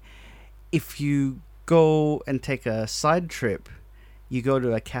where if you go and take a side trip, you go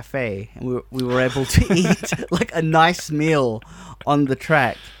to a cafe, and we were able to eat like a nice meal on the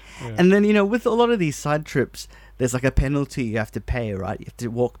track. Yeah. And then, with a lot of these side trips, there's like a penalty you have to pay, right? You have to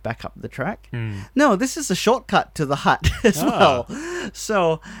walk back up the track. No, this is a shortcut to the hut as well.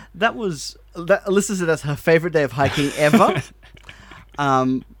 So that Alyssa said that's her favorite day of hiking ever.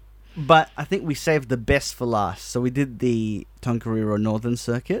 But I think we saved the best for last. So we did the Tongariro Northern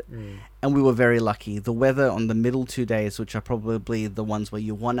Circuit, and we were very lucky. The weather on the middle 2 days, which are probably the ones where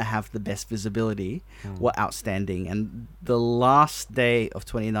you want to have the best visibility, were outstanding. And the last day of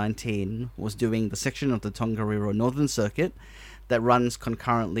 2019 was doing the section of the Tongariro Northern Circuit that runs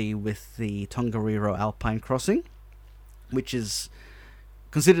concurrently with the Tongariro Alpine Crossing, which is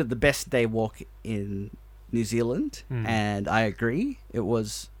considered the best day walk in New Zealand. And I agree. It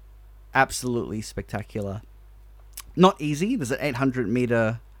was absolutely spectacular. Not easy. There's an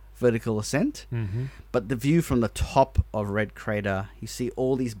 800-meter vertical ascent, but the view from the top of Red Crater, you see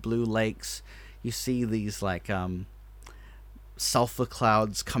all these blue lakes, you see these like sulfur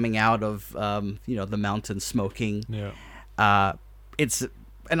clouds coming out of the mountain smoking. It's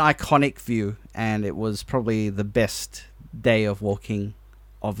an iconic view, and it was probably the best day of walking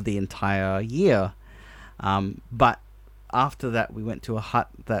of the entire year. But after that, we went to a hut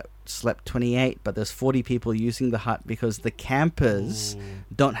that slept 28, but there's 40 people using the hut because the campers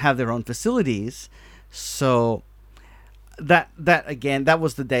don't have their own facilities. So that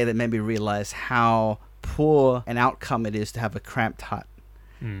was the day that made me realize how poor an outcome it is to have a cramped hut,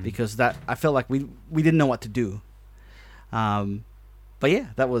 because I felt like we didn't know what to do. But yeah,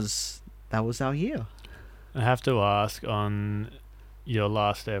 that was our year. I have to ask, on your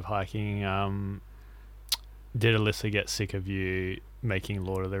last day of hiking, did Alyssa get sick of you making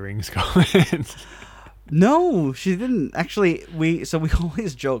Lord of the Rings comments? No, she didn't. Actually, we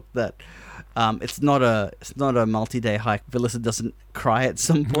always joke that it's not a multi-day hike. Alyssa doesn't cry at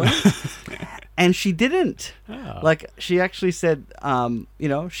some point, and she didn't. Like, she actually said,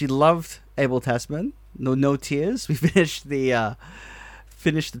 she loved Abel Tasman. No tears. We finished the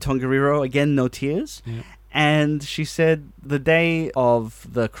Tongariro again, no tears. Yeah. And she said the day of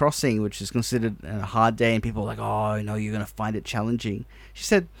the crossing, which is considered a hard day, and people are like, oh, you're going to find it challenging. She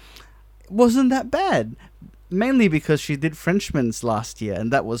said it wasn't that bad, mainly because she did Frenchman's last year,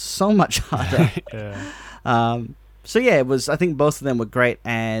 and that was so much harder. So yeah, it was. I think both of them were great,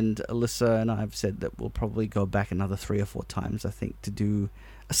 and Alyssa and I have said that we'll probably go back another 3 or 4 times, I think, to do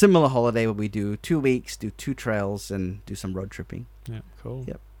a similar holiday where we do 2 weeks, do 2 trails, and do some road tripping. Yeah, cool.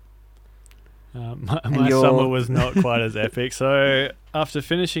 Yep. My summer was not quite as epic. So after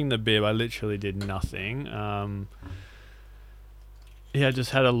finishing the bib, I literally did nothing. I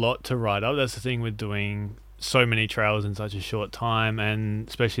just had a lot to write up. That's the thing with doing so many trails in such a short time, and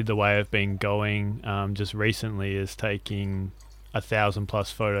especially the way I've been going just recently is taking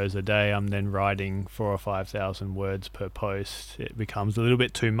 1,000+ photos a day. I'm then writing 4,000 or 5,000 words per post. It becomes a little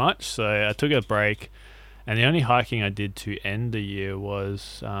bit too much, so I took a break. And the only hiking I did to end the year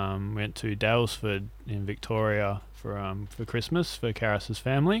was went to Daylesford in Victoria for Christmas for Karis's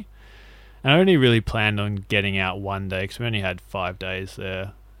family. And I only really planned on getting out one day because we only had 5 days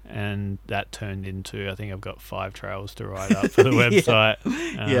there. And that turned into, I think I've got 5 trails to write up for the website.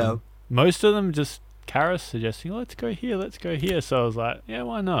 Yeah. Most of them just Karis suggesting, let's go here. So I was like, yeah,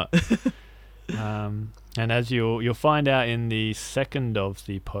 why not? And as you'll find out in the second of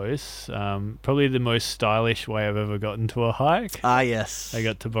the posts, probably the most stylish way I've ever gotten to a hike. Ah, yes. I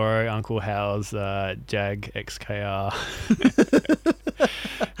got to borrow Uncle Hal's Jag XKR,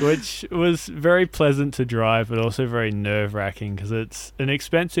 which was very pleasant to drive, but also very nerve-wracking because it's an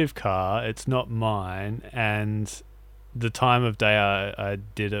expensive car. It's not mine, and the time of day I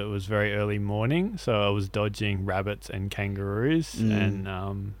did it was very early morning, so I was dodging rabbits and kangaroos,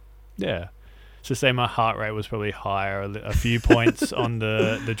 and to say my heart rate was probably higher a few points on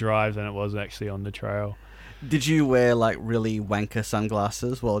the drive than it was actually on the trail. Did you wear like really wanker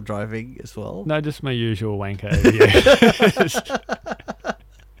sunglasses while driving as well? No, just my usual wanker aviators.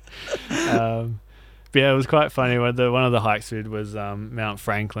 But yeah, it was quite funny. One of the hikes we did was Mount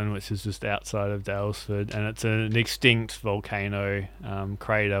Franklin, which is just outside of Daylesford, and it's an extinct volcano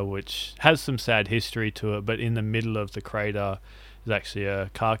crater which has some sad history to it, but in the middle of the crater is actually a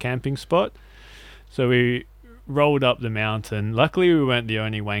car camping spot. So we rolled up the mountain. Luckily we weren't the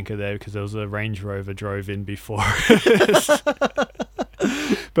only wanker there because there was a Range Rover drove in before us.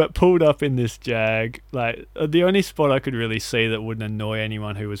 But pulled up in this Jag. Like, the only spot I could really see that wouldn't annoy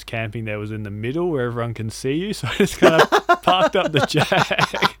anyone who was camping there was in the middle where everyone can see you, so I just kind of parked up the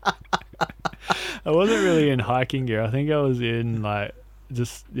Jag. I wasn't really in hiking gear. I think I was in like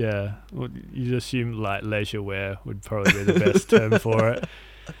just, yeah, you'd assume like leisure wear would probably be the best term for it.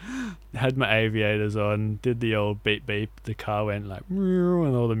 Had my aviators on, did the old beep beep, the car went like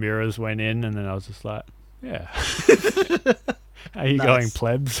and all the mirrors went in, and then I was just like, yeah. How you going,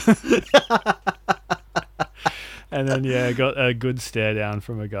 plebs? And then yeah, got a good stare down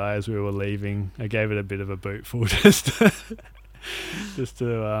from a guy as we were leaving. I gave it a bit of a bootful just to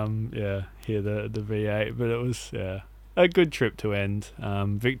hear the V8, but it was a good trip to end.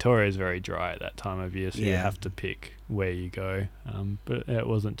 Victoria is very dry at that time of year, so you have to pick where you go. But it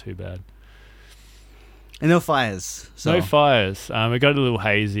wasn't too bad. And no fires. So. No fires. It got a little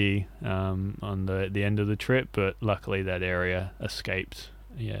hazy on the end of the trip, but luckily that area escaped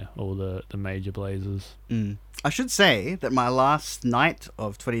all the major blazes. I should say that my last night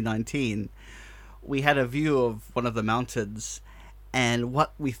of 2019, we had a view of one of the mountains and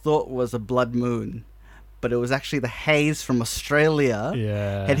what we thought was a blood moon, but it was actually the haze from Australia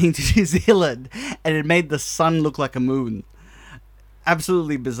heading to New Zealand, and it made the sun look like a moon.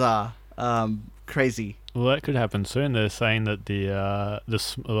 Absolutely bizarre. Crazy. Well, that could happen soon. They're saying that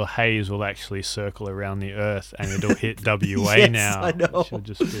the haze will actually circle around the Earth and it'll hit WA yes, now. I know. Which will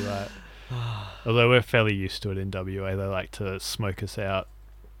just be like... Although we're fairly used to it in WA, they like to smoke us out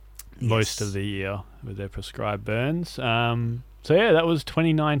most of the year with their prescribed burns. So yeah, that was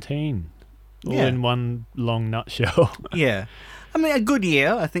 2019. All in one long nutshell. Yeah. I mean, a good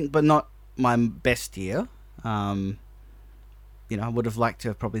year, I think, but not my best year. I would have liked to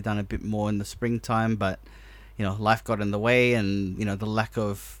have probably done a bit more in the springtime, but, life got in the way, and, the lack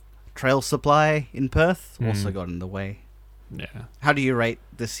of trail supply in Perth also got in the way. Yeah. How do you rate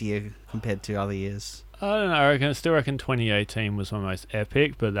this year compared to other years? I don't know. I still reckon 2018 was my most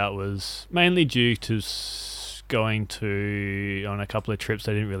epic, but that was mainly due to going on a couple of trips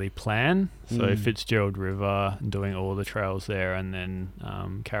I didn't really plan. So Fitzgerald River, and doing all the trails there, and then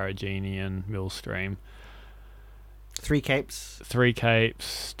Carragini and Millstream. Three Capes,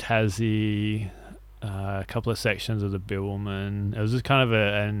 Tassie, a couple of sections of the Bibbulmun. It was just kind of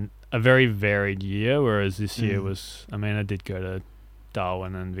a very varied year, whereas this year was, I did go to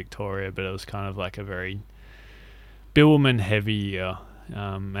Darwin and Victoria, but it was kind of like a very Bibbulmun heavy year.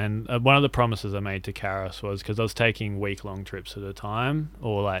 And one of the promises I made to Karis was, because I was taking week-long trips at a time,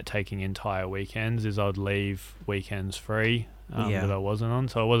 or like taking entire weekends, is I'd leave weekends free that I wasn't on.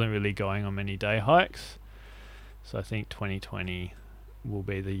 So I wasn't really going on many day hikes. So I think 2020 will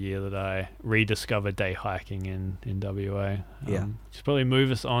be the year that I rediscover day hiking in WA. Should probably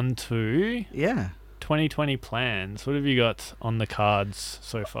move us on to 2020 plans. What have you got on the cards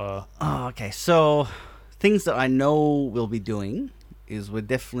so far? Oh, okay. So things that I know we'll be doing is we're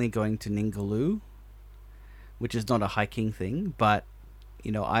definitely going to Ningaloo, which is not a hiking thing, but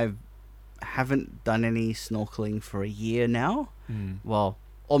I haven't done any snorkeling for a year now. Well,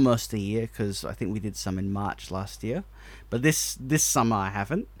 almost a year, because I think we did some in March last year, but this summer I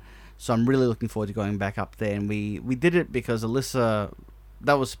haven't, so I'm really looking forward to going back up there. And we did it because Alyssa,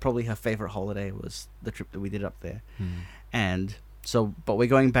 that was probably her favorite holiday, was the trip that we did up there. And so, but we're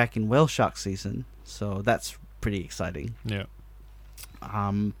going back in whale shark season, so that's pretty exciting.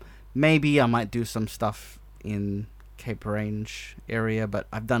 Maybe I might do some stuff in Cape Range area, but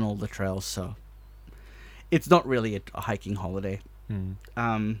I've done all the trails, so it's not really a hiking holiday.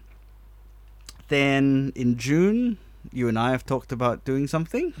 Then in June, you and I have talked about doing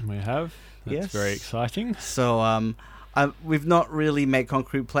something. We have. That's very exciting. So we've not really made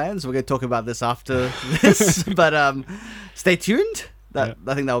concrete plans. We're going to talk about this after this, but stay tuned. I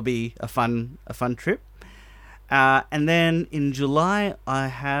think that will be a fun trip. And then in July, I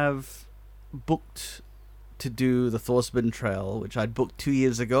have booked to do the Thorsby Trail, which I'd booked 2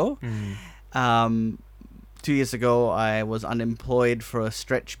 years ago. 2 years ago, I was unemployed for a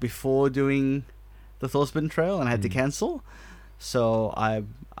stretch before doing the Thorsby Trail, and I had to cancel. So I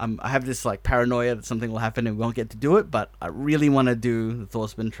have this like paranoia that something will happen and we won't get to do it, but I really want to do the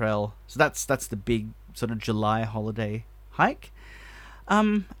Thorsby Trail. So that's the big sort of July holiday hike.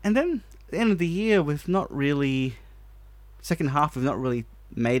 And then at the end of the year, second half, we've not really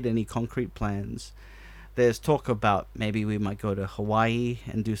made any concrete plans. There's talk about maybe we might go to Hawaii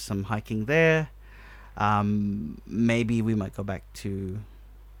and do some hiking there. Maybe we might go back to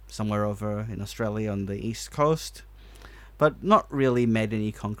somewhere over in Australia on the east coast, but not really made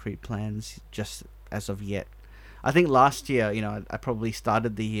any concrete plans just as of yet. I think last year, I probably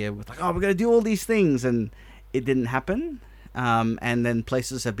started the year with like, oh, we're going to do all these things, and it didn't happen. And then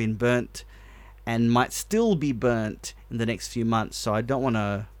places have been burnt and might still be burnt in the next few months. So I don't want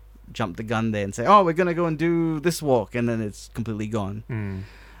to jump the gun there and say, oh, we're going to go and do this walk, and then it's completely gone.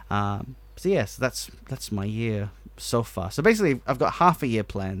 So yes, that's my year so far. So basically, I've got half a year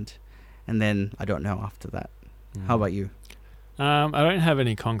planned, and then I don't know after that. How about you? I don't have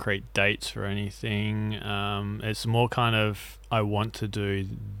any concrete dates or anything. It's more kind of I want to do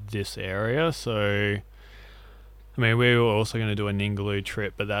this area. So, I mean, we were also going to do a Ningaloo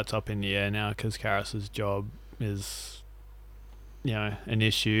trip, but that's up in the air now because Karis's job is, an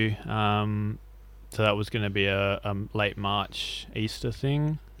issue. So that was going to be a late March Easter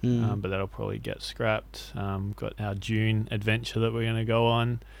thing. But that'll probably get scrapped. Got our June adventure that we're going to go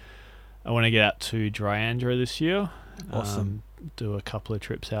on. I want to get out to Dryandra this year. Awesome. Do a couple of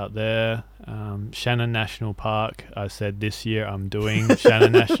trips out there. Shannon National Park. I said this year I'm doing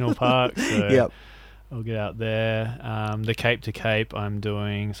Shannon National Park. So Yep. I'll get out there. The Cape to Cape I'm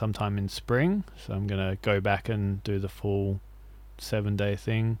doing sometime in spring. So I'm going to go back and do the full 7-day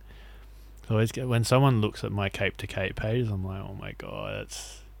thing. I always get, when someone looks at my Cape to Cape page, I'm like, oh my God,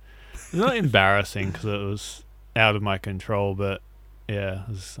 it's not embarrassing because it was out of my control, but yeah,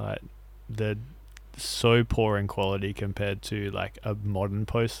 it's like they're so poor in quality compared to like a modern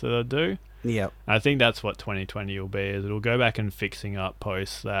post that I do. Yep. I think that's what 2020 will be, is it'll go back and fixing up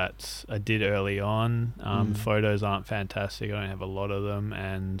posts that I did early on. Photos aren't fantastic. I don't have a lot of them,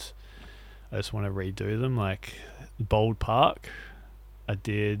 and I just want to redo them. Like Bold Park, I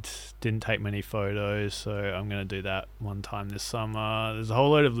didn't take many photos, so I'm going to do that one time this summer. There's a whole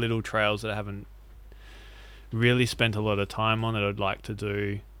load of little trails that I haven't really spent a lot of time on that I'd like to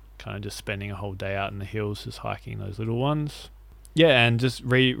do, kind of just spending a whole day out in the hills just hiking those little ones. Yeah, and just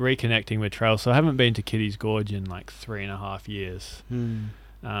reconnecting with trails. So I haven't been to Kitty's Gorge in like 3.5 years.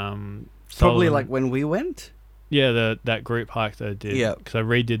 Probably like when we went? Yeah, that group hike that I did. Yeah. Because I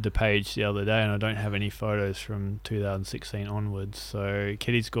redid the page the other day and I don't have any photos from 2016 onwards. So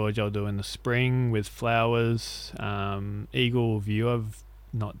Kitty's Gorge I'll do in the spring with flowers. Eagle View I've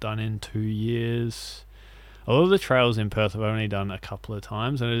not done in 2 years. A lot of the trails in Perth I've only done a couple of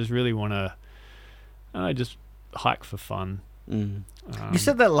times, and I just really want to just hike for fun. You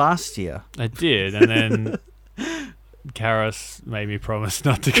said that last year. I did, and then Karis made me promise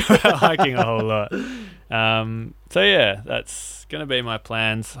not to go out hiking a whole lot. So yeah, that's going to be my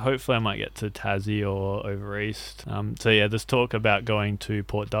plans. Hopefully I might get to Tassie or over east. So yeah, there's talk about going to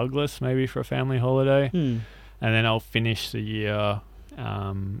Port Douglas maybe for a family holiday. And then I'll finish the year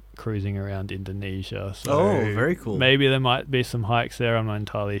cruising around Indonesia. So very cool. Maybe there might be some hikes there. I'm not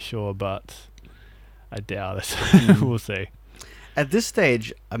entirely sure, but I doubt it. We'll see. At this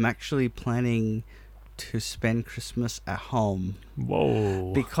stage, I'm actually planning to spend Christmas at home.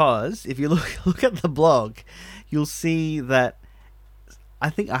 Whoa. Because if you look at the blog, you'll see that I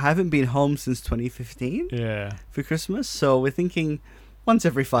think I haven't been home since 2015 for Christmas. So we're thinking once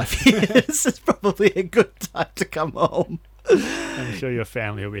every 5 years is probably a good time to come home. I'm sure your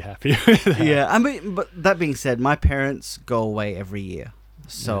family will be happy with that. Yeah, I mean, but that being said, my parents go away every year.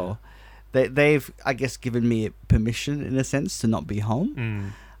 So they've, I guess, given me permission in a sense to not be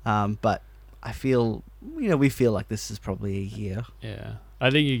home. But I feel, we feel like this is probably a year. Yeah. I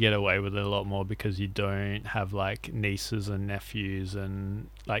think you get away with it a lot more because you don't have like nieces and nephews and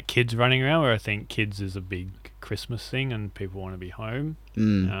like kids running around, where I think kids is a big Christmas thing and people want to be home.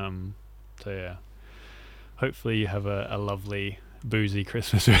 So yeah, hopefully you have a lovely boozy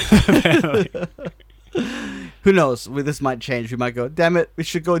Christmas with the family. Who knows? This might change. We might go, damn it, we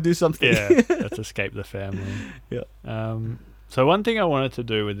should go do something. Yeah, let's escape the family. Yeah. So one thing I wanted to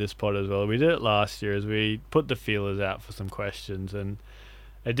do with this pod as well, we did it last year, is we put the feelers out for some questions, and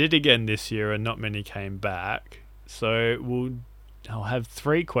I did again this year and not many came back. So I'll have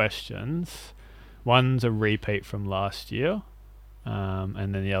 3 questions. One's a repeat from last year,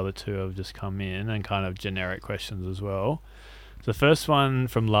 and then the other 2 have just come in, and kind of generic questions as well. The first one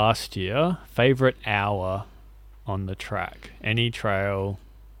from last year, favourite hour on the track. Any trail,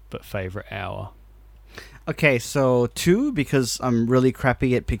 but favourite hour. Okay, so 2 because I'm really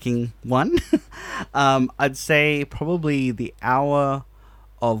crappy at picking one. I'd say probably the hour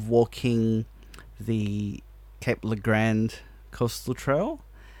of walking the Cape Legrand Coastal Trail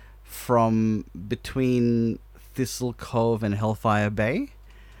from between Thistle Cove and Hellfire Bay.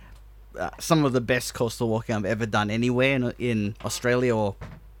 Some of the best coastal walking I've ever done anywhere in Australia or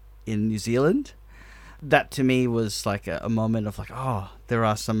in New Zealand. That to me was like a moment of like, oh, there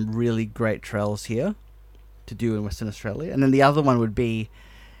are some really great trails here to do in Western Australia. And then the other one would be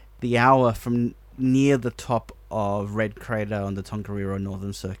the hour from near the top of Red Crater on the Tongariro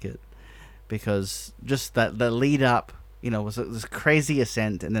Northern Circuit, because just that the lead up, was this crazy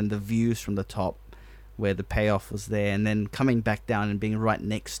ascent, and then the views from the top where the payoff was there, and then coming back down and being right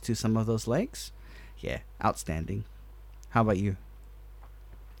next to some of those lakes. Yeah, outstanding. How about you?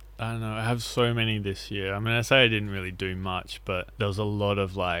 I don't know. I have so many this year. I mean, I say I didn't really do much, but there was a lot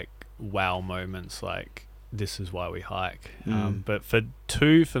of like wow moments, like this is why we hike. But for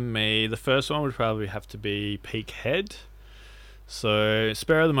 2, for me, the first one would probably have to be Peak Head. So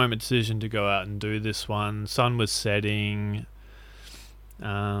spur of the moment decision to go out and do this one. Sun was setting.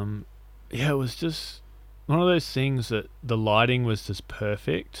 It was just one of those things that the lighting was just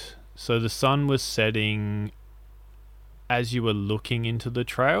perfect. So the sun was setting as you were looking into the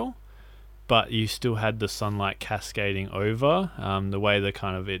trail, but you still had the sunlight cascading over, the way that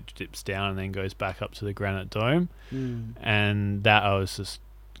kind of it dips down and then goes back up to the granite dome. And that I was just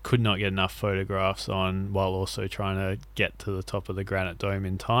could not get enough photographs on, while also trying to get to the top of the granite dome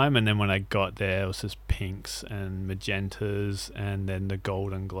in time. And then when I got there, it was just pinks and magentas and then the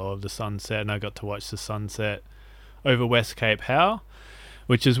golden glow of the sunset, and I got to watch the sunset over West Cape Howe,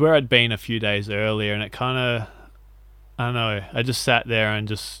 which is where I'd been a few days earlier. And it kind of, I don't know, I just sat there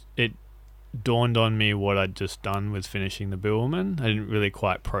and it dawned on me what I'd just done with finishing the Bibbulmun. I didn't really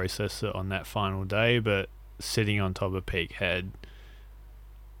quite process it on that final day, but sitting on top of Peak Head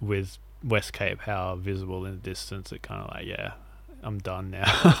with West Cape Howe visible in the distance, it kind of like, yeah, I'm done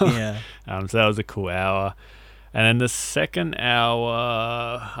now. Yeah. So that was a cool hour. And then the second hour,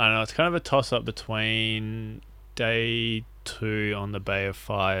 I don't know, it's kind of a toss-up between day 2 on the Bay of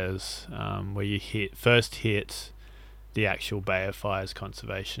Fires, where you first hit the actual Bay of Fires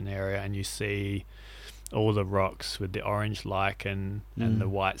conservation area, and you see all the rocks with the orange lichen and the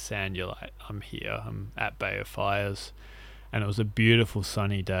white sand. You're like, I'm here, I'm at Bay of Fires. And it was a beautiful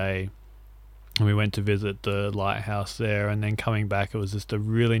sunny day, and we went to visit the lighthouse there, and then coming back, it was just a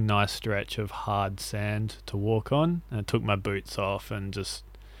really nice stretch of hard sand to walk on, and I took my boots off, and it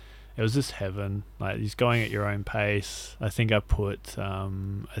was just heaven. Like, just going at your own pace. I think I put I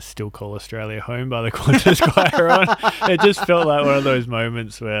Still Call Australia Home by the Qantas Choir on. It just felt like one of those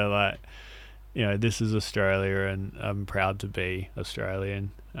moments where, like, this is Australia and I'm proud to be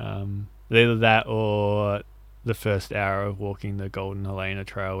Australian. Either that or the first hour of walking the Golden Helena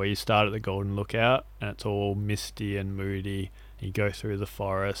Trail, where you start at the Golden Lookout and it's all misty and moody. You go through the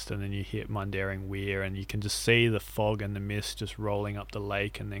forest and then you hit Mundaring Weir, and you can just see the fog and the mist just rolling up the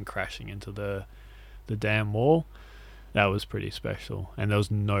lake and then crashing into the dam wall. That was pretty special, and there was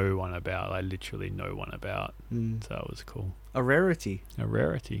no one about, like literally no one about. So that was cool. A rarity.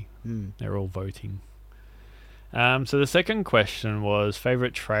 They're all voting. So the second question was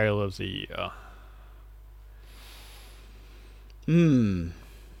favorite trail of the year.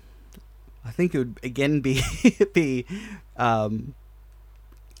 I think it would again be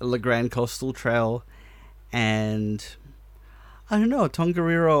Legrand Coastal Trail, and I don't know,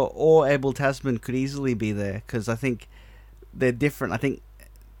 Tongariro or Abel Tasman could easily be there, because I think they're different. I think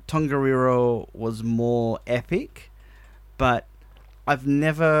Tongariro was more epic, but I'll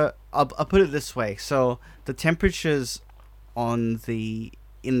put it this way. So the temperatures in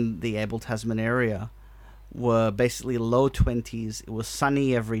the Abel Tasman area were basically low 20s. It was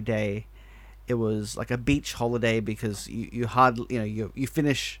sunny every day. It was like a beach holiday, because you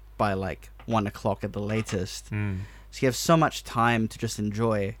finish by like 1 o'clock at the latest. So you have so much time to just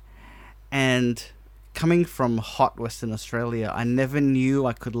enjoy. And coming from hot Western Australia, I never knew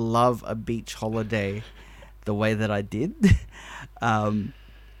I could love a beach holiday the way that I did.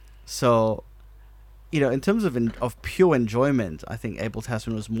 So, in terms of pure enjoyment, I think Abel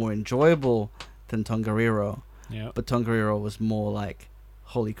Tasman was more enjoyable than Tongariro. Yeah. But Tongariro was more like,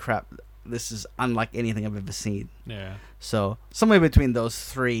 holy crap, this is unlike anything I've ever seen. Yeah. So somewhere between those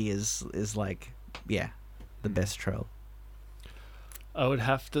 3 is like, yeah, the best trail. I would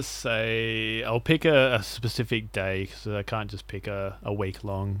have to say I'll pick a specific day, because I can't just pick a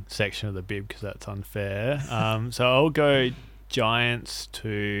week-long section of the Bib, because that's unfair. So I'll go Giants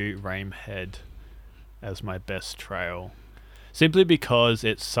to Rame Head as my best trail. simply because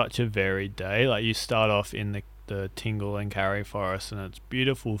it's such a varied day. Like you start off in the Tingle and Karri forest, and it's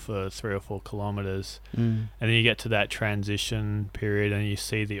beautiful for 3 or 4 kilometers, and then you get to that transition period and you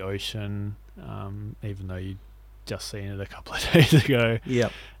see the ocean, even though you just seen it a couple of days ago.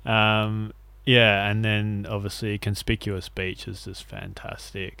 Yep. Yeah, and then obviously Conspicuous Beach is just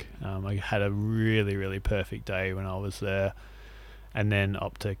fantastic. I had a really, really perfect day when I was there, and then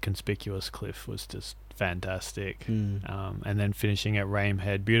up to Conspicuous Cliff was just fantastic. And then finishing at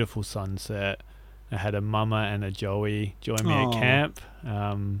Ramehead, beautiful sunset. I had a mama and a Joey join me at camp,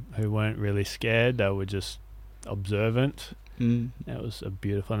 who weren't really scared. They were just observant. It was a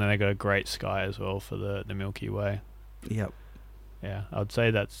beautiful, and then they got a great sky as well for the Milky Way. Yep. Yeah, I'd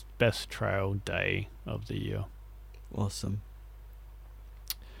say that's best trail day of the year. Awesome.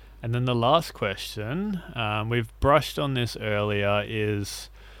 And then the last question, we've brushed on this earlier, is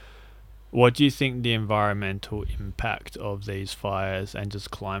what do you think the environmental impact of these fires and just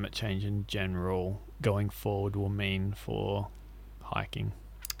climate change in general going forward will mean for hiking?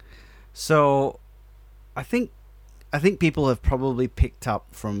 So I think people have probably picked up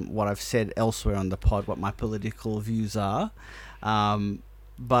from what I've said elsewhere on the pod what my political views are.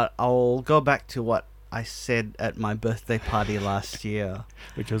 But I'll go back to what I said at my birthday party last year.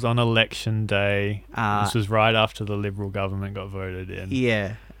 Which was on election day. This was right after the Liberal government got voted in.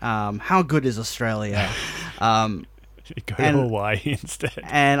 Yeah. How good is Australia? Go to Hawaii instead.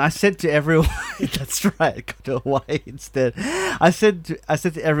 And I said to everyone, that's right, go to Hawaii instead. I said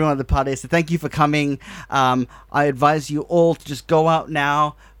to everyone at the party, I said, thank you for coming. I advise you all to just go out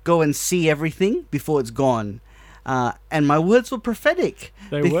now, go and see everything before it's gone. And my words were prophetic.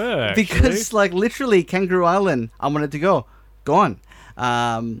 They were, actually. Because, like, literally, Kangaroo Island, I wanted to go. Gone.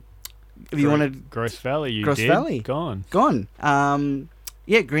 If you wanted... Gross Valley, Gross Valley. Gone.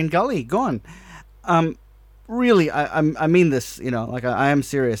 Yeah, Green Gully, gone. Really, I mean this, like I am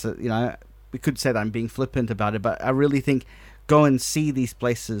serious. We could say that I'm being flippant about it, but I really think go and see these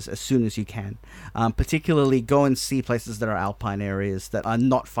places as soon as you can. Particularly go and see places that are alpine areas that are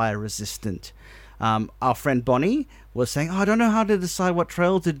not fire resistant. Our friend Bonnie was saying, I don't know how to decide what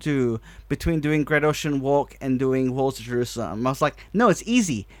trail to do between doing Great Ocean Walk and doing Walls of Jerusalem. I was like, no, it's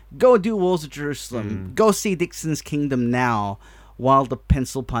easy. Go do Walls of Jerusalem. Go see Dixon's Kingdom now while the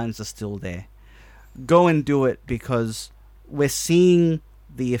pencil pines are still there. Go and do it because we're seeing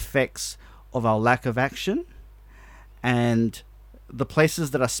the effects of our lack of action, and the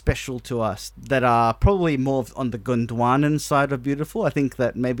places that are special to us that are probably more on the Gondwanan side of beautiful. I think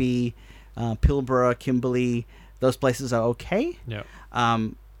that maybe Pilbara, Kimberley, those places are okay. Yeah.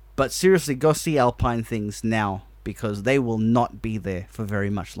 But seriously, go see alpine things now because they will not be there for very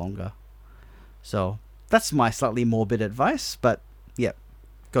much longer. So that's my slightly morbid advice, but yeah,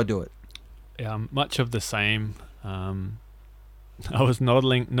 go do it. Yeah, much of the same. I was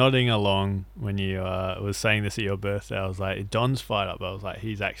nodding along when you was saying this at your birthday. I was like, Don's fired up. I was like,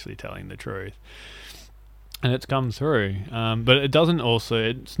 he's actually telling the truth. And it's come through. But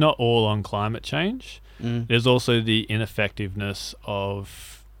it's not all on climate change. There's also the ineffectiveness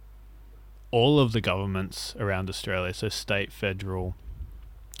of all of the governments around Australia, so state, federal,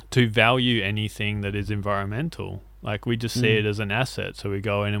 to value anything that is environmental. Like, we just see it as an asset. So we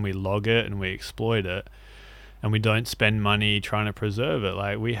go in and we log it and we exploit it. And we don't spend money trying to preserve it.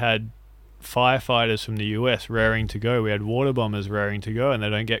 Like, we had firefighters from the US raring to go. We had water bombers raring to go, and they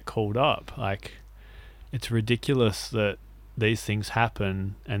don't get called up. Like, it's ridiculous that these things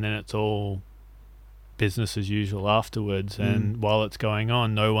happen, and then it's all business as usual afterwards. And while it's going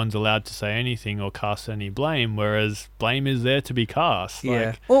on, no one's allowed to say anything or cast any blame, whereas blame is there to be cast. Yeah.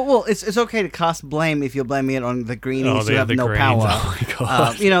 Like, well, it's okay to cast blame if you're blaming it on the greenies who have no Greens. power. Oh my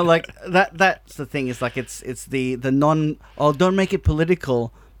God. Like that's the thing. Is like it's the non. Oh, don't make it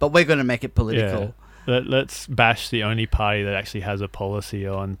political, but we're going to make it political. Yeah. Let's bash the only party that actually has a policy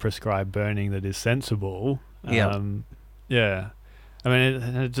on prescribed burning that is sensible. Yeah. I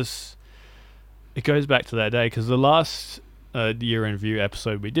mean, it goes back to that day, because the last year in review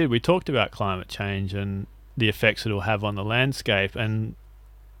episode we talked about climate change and the effects it will have on the landscape, and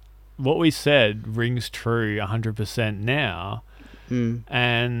what we said rings true 100% now.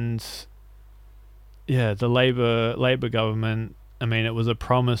 And yeah, the Labor government, I mean, it was a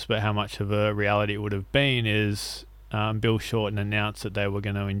promise, but how much of a reality it would have been is Bill Shorten announced that they were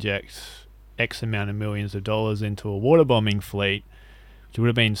going to inject X amount of millions of dollars into a water bombing fleet, which would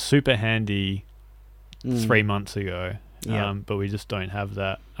have been super handy 3 months ago. But we just don't have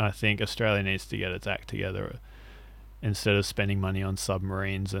that. I think Australia needs to get its act together. Instead of spending money on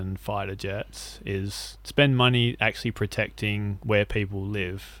submarines and fighter jets, is spend money actually protecting where people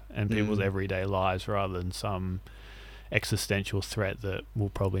live and people's everyday lives, rather than some existential threat that will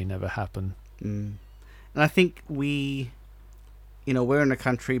probably never happen. And I think we're in a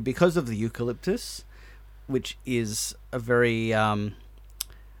country, because of the eucalyptus, which is a very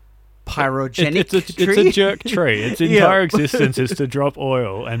pyrogenic tree. It's a jerk tree. Its entire existence is to drop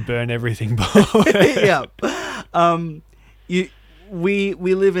oil and burn everything by. We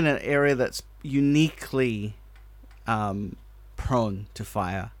live in an area that's uniquely prone to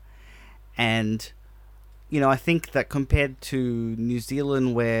fire, and I think that compared to New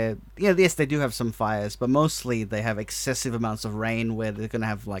Zealand, where yes, they do have some fires, but mostly they have excessive amounts of rain where they're going to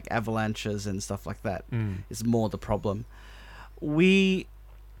have like avalanches and stuff like that. Is more the problem. We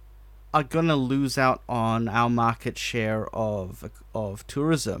are going to lose out on our market share of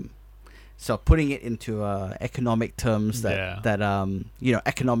tourism. So putting it into economic terms that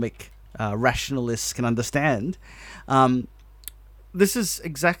economic rationalists can understand, this is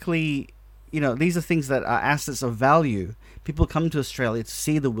exactly, these are things that are assets of value. People come to Australia to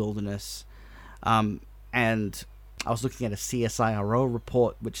see the wilderness, and I was looking at a CSIRO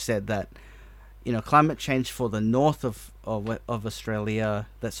report which said that climate change for the north of Australia,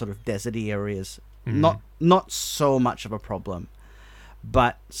 that sort of deserty areas, not so much of a problem.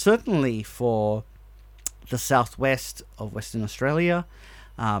 But certainly for the southwest of Western Australia,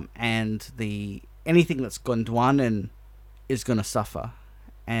 and anything that's Gondwanan is going to suffer.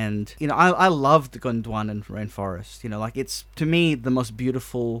 And I love the Gondwanan rainforest. It's, to me, the most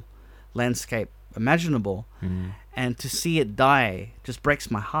beautiful landscape imaginable, and to see it die just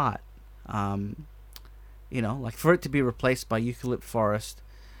breaks my heart. For it to be replaced by eucalypt forest,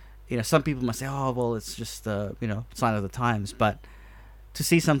 some people might say, oh well, it's just sign of the times, but to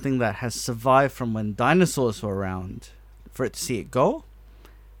see something that has survived from when dinosaurs were around, for it to see it go,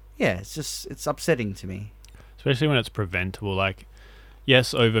 it's upsetting to me. Especially when it's preventable. Like,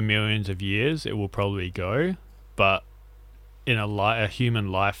 yes, over millions of years it will probably go, but in a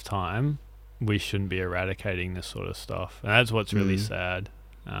human lifetime, we shouldn't be eradicating this sort of stuff. And that's what's really sad.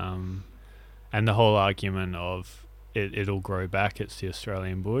 And the whole argument of it'll grow back, it's the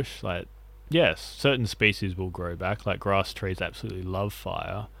Australian bush. Like, yes, certain species will grow back. Like grass trees absolutely love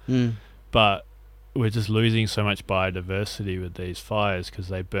fire. But we're just losing so much biodiversity with these fires because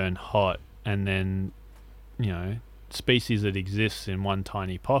they burn hot, and then, species that exist in one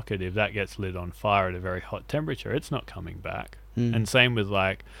tiny pocket, if that gets lit on fire at a very hot temperature, it's not coming back. And same with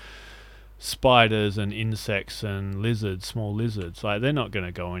like spiders and insects and lizards, small lizards. Like, they're not going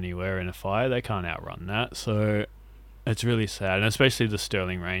to go anywhere in a fire. They can't outrun that. So it's really sad, and especially the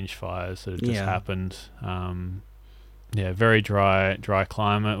Stirling Range fires that have just happened. Very dry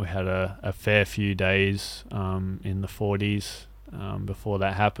climate. We had a fair few days in the 40s before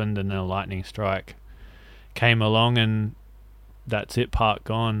that happened, and then a lightning strike came along, and that's it, part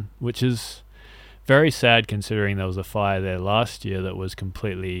gone, which is very sad considering there was a fire there last year that was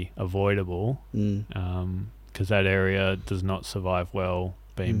completely avoidable, because that area does not survive well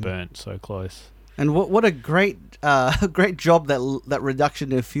being burnt so close. And what a great job that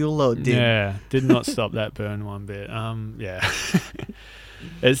reduction in fuel load did. Yeah, did not stop that burn one bit.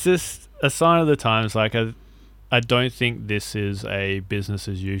 It's just a sign of the times. Like, I don't think this is a business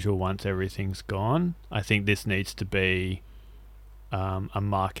as usual once everything's gone. I think this needs to be a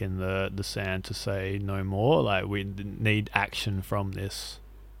mark in the sand to say no more. Like, we need action from this,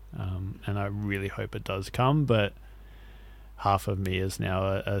 and I really hope it does come. But half of me is now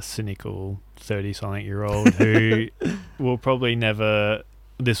a cynical 30-something-year-old who will probably never.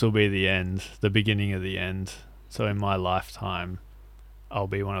 This will be the end, the beginning of the end. So in my lifetime, I'll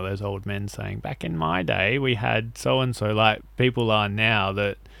be one of those old men saying, back in my day, we had so-and-so, like people are now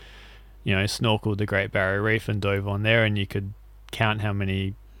that, snorkeled the Great Barrier Reef and dove on there, and you could count how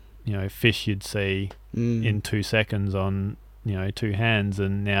many, fish you'd see in 2 seconds on, 2 hands,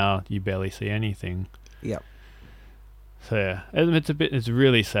 and now you barely see anything. Yep. So yeah, it's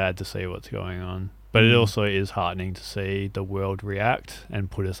really sad to see what's going on, but it also is heartening to see the world react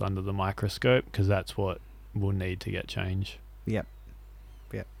and put us under the microscope, because that's what we'll need to get change. Yep.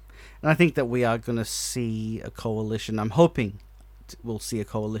 And I think that we are going to see a coalition. I'm hoping we'll see a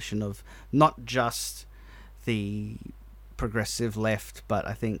coalition of not just the progressive left, but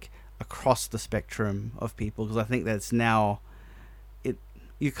I think across the spectrum of people, because I think that's now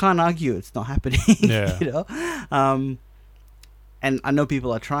you can't argue it's not happening. Yeah. And I know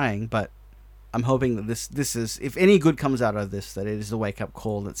people are trying, but I'm hoping that this is, if any good comes out of this, that it is a wake up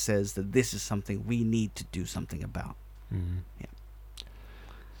call that says that this is something we need to do something about. Yeah.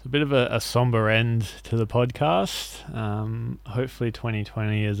 It's a bit of a somber end to the podcast. Hopefully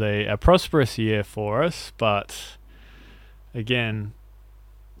 2020 is a prosperous year for us, but again,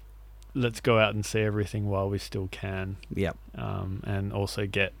 let's go out and see everything while we still can. Yep. And also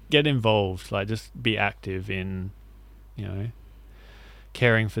get involved, like just be active in,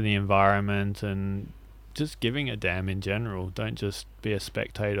 caring for the environment and just giving a damn in general. Don't just be a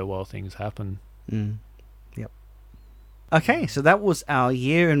spectator while things happen. Yep. Okay, so that was our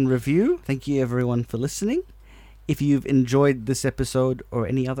year in review. Thank you everyone for listening. If you've enjoyed this episode or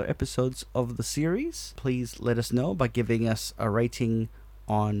any other episodes of the series, please let us know by giving us a rating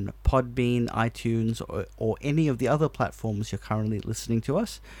on Podbean, iTunes, or any of the other platforms you're currently listening to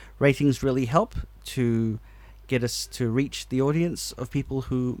us. Ratings really help to get us to reach the audience of people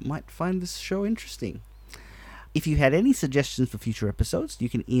who might find this show interesting. If you had any suggestions for future episodes, you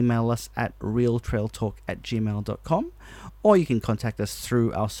can email us at realtrailtalk@gmail.com, or you can contact us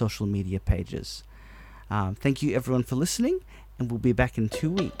through our social media pages. Thank you everyone for listening, and we'll be back in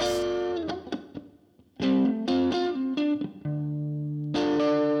 2 weeks.